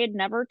people said they had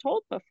never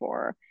told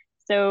before.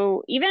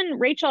 So even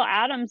Rachel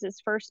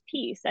Adams's first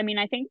piece, I mean,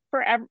 I think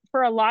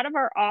for a lot of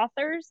our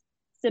authors,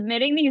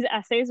 submitting these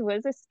essays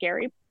was a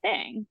scary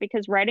thing,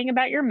 because writing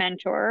about your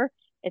mentor,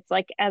 it's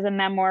like as a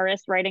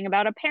memoirist writing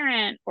about a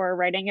parent or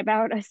writing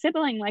about a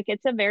sibling, like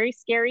it's a very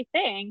scary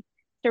thing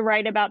to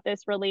write about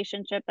this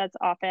relationship that's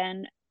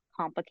often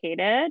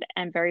complicated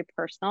and very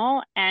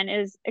personal and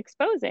is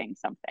exposing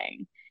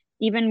something,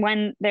 even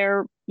when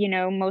they're, you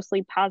know,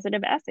 mostly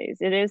positive essays.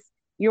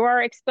 You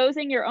are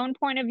exposing your own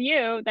point of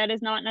view that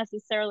is not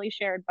necessarily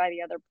shared by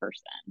the other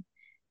person.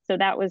 So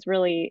that was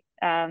really,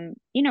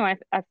 you know, I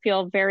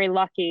feel very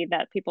lucky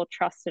that people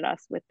trusted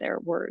us with their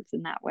words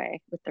in that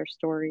way, with their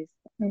stories.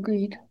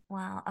 Agreed.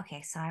 Well,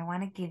 okay, so I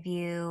want to give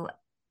you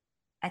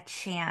a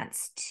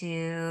chance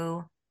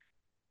to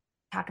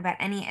talk about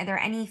are there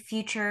any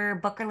future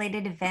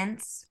book-related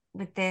events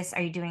with this?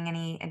 Are you doing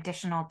any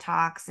additional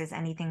talks? Is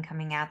anything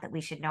coming out that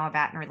we should know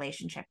about in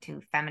relationship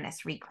to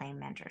Feminists Reclaim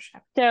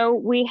Mentorship? So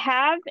we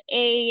have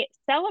a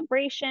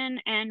celebration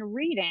and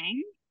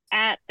reading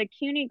at the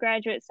CUNY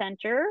Graduate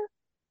Center,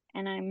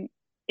 and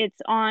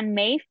it's on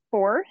May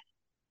 4th.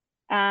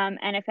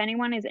 And if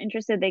anyone is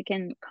interested, they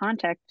can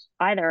contact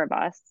either of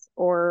us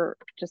or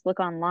just look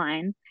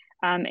online.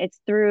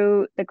 It's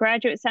through the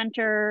Graduate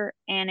Center,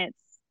 and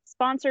it's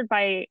sponsored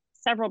by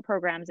several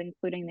programs,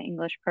 including the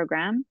English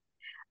program.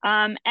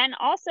 And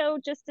also,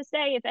 just to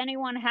say, if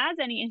anyone has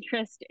any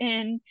interest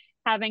in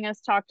having us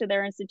talk to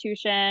their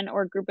institution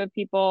or group of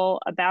people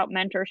about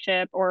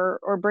mentorship, or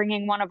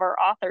bringing one of our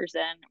authors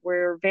in,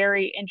 we're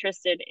very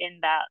interested in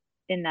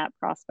that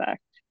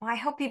prospect. Well, I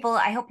hope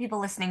people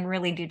listening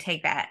really do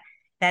take that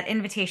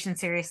invitation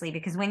seriously,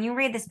 because when you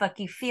read this book,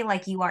 you feel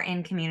like you are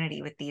in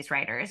community with these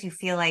writers. You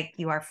feel like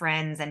you are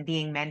friends and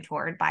being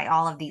mentored by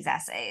all of these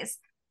essays.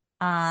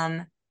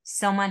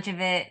 So much of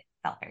it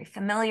felt very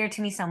familiar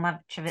to me. So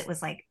much of it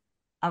was like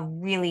a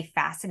really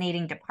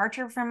fascinating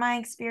departure from my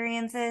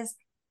experiences.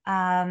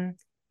 And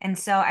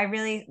so I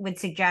really would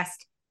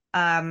suggest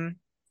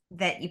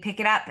that you pick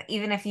it up,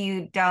 even if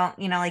you don't,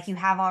 you know, like you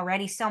have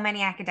already so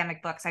many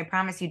academic books. I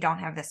promise you don't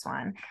have this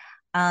one.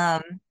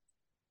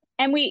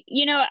 And we,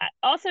 you know,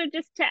 also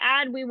just to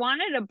add, we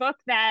wanted a book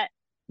that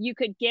you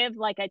could give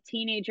like a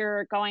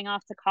teenager going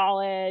off to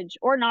college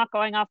or not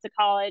going off to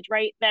college,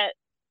 right? That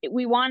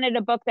we wanted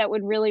a book that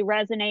would really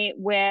resonate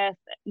with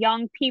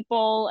young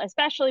people,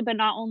 especially, but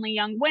not only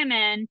young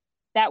women,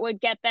 that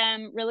would get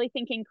them really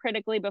thinking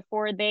critically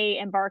before they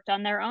embarked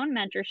on their own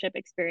mentorship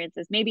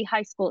experiences, maybe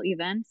high school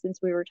even, since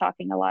we were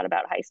talking a lot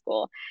about high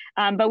school.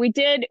 But we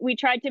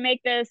tried to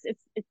make this,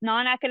 it's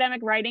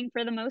non-academic writing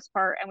for the most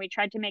part, and we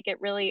tried to make it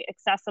really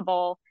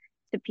accessible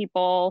to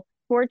people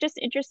who are just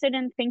interested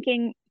in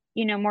thinking,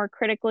 more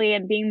critically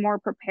and being more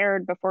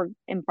prepared before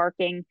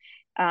embarking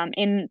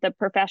in the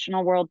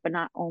professional world, but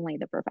not only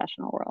the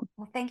professional world.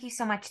 Well, thank you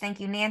so much.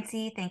 Thank you,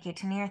 Nancy. Thank you,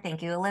 Tahneer.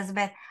 Thank you,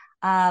 Elizabeth.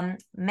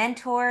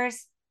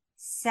 Mentors,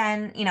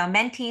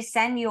 mentees,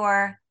 send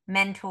your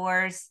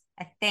mentors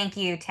a thank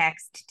you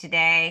text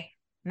today.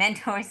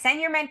 Mentors, send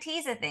your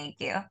mentees a thank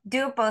you.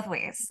 Do it both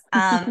ways.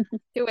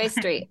 Two-way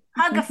street.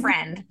 Hug a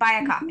friend,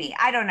 buy a coffee.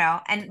 I don't know.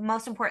 And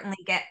most importantly,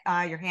 get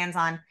your hands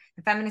on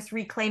the Feminist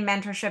Reclaim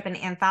Mentorship and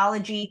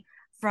Anthology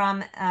from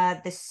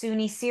the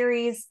SUNY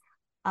series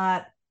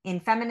in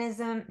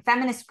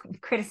feminist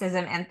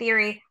criticism and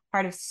theory,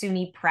 part of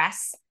SUNY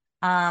Press.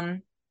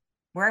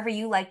 Wherever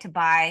you like to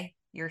buy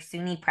your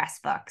SUNY Press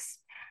books.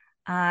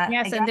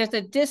 Yes, and there's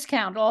a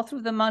discount all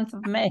through the month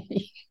of May.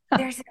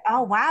 There's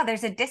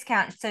a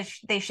discount. So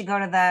they should go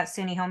to the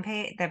SUNY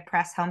homepage, the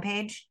press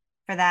homepage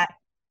for that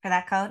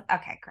code.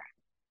 Okay, great.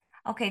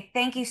 Okay,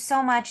 thank you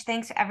so much.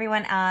 Thanks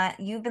everyone.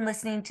 You've been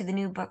listening to the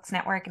New Books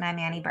Network, and I'm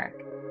Annie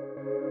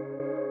Burke.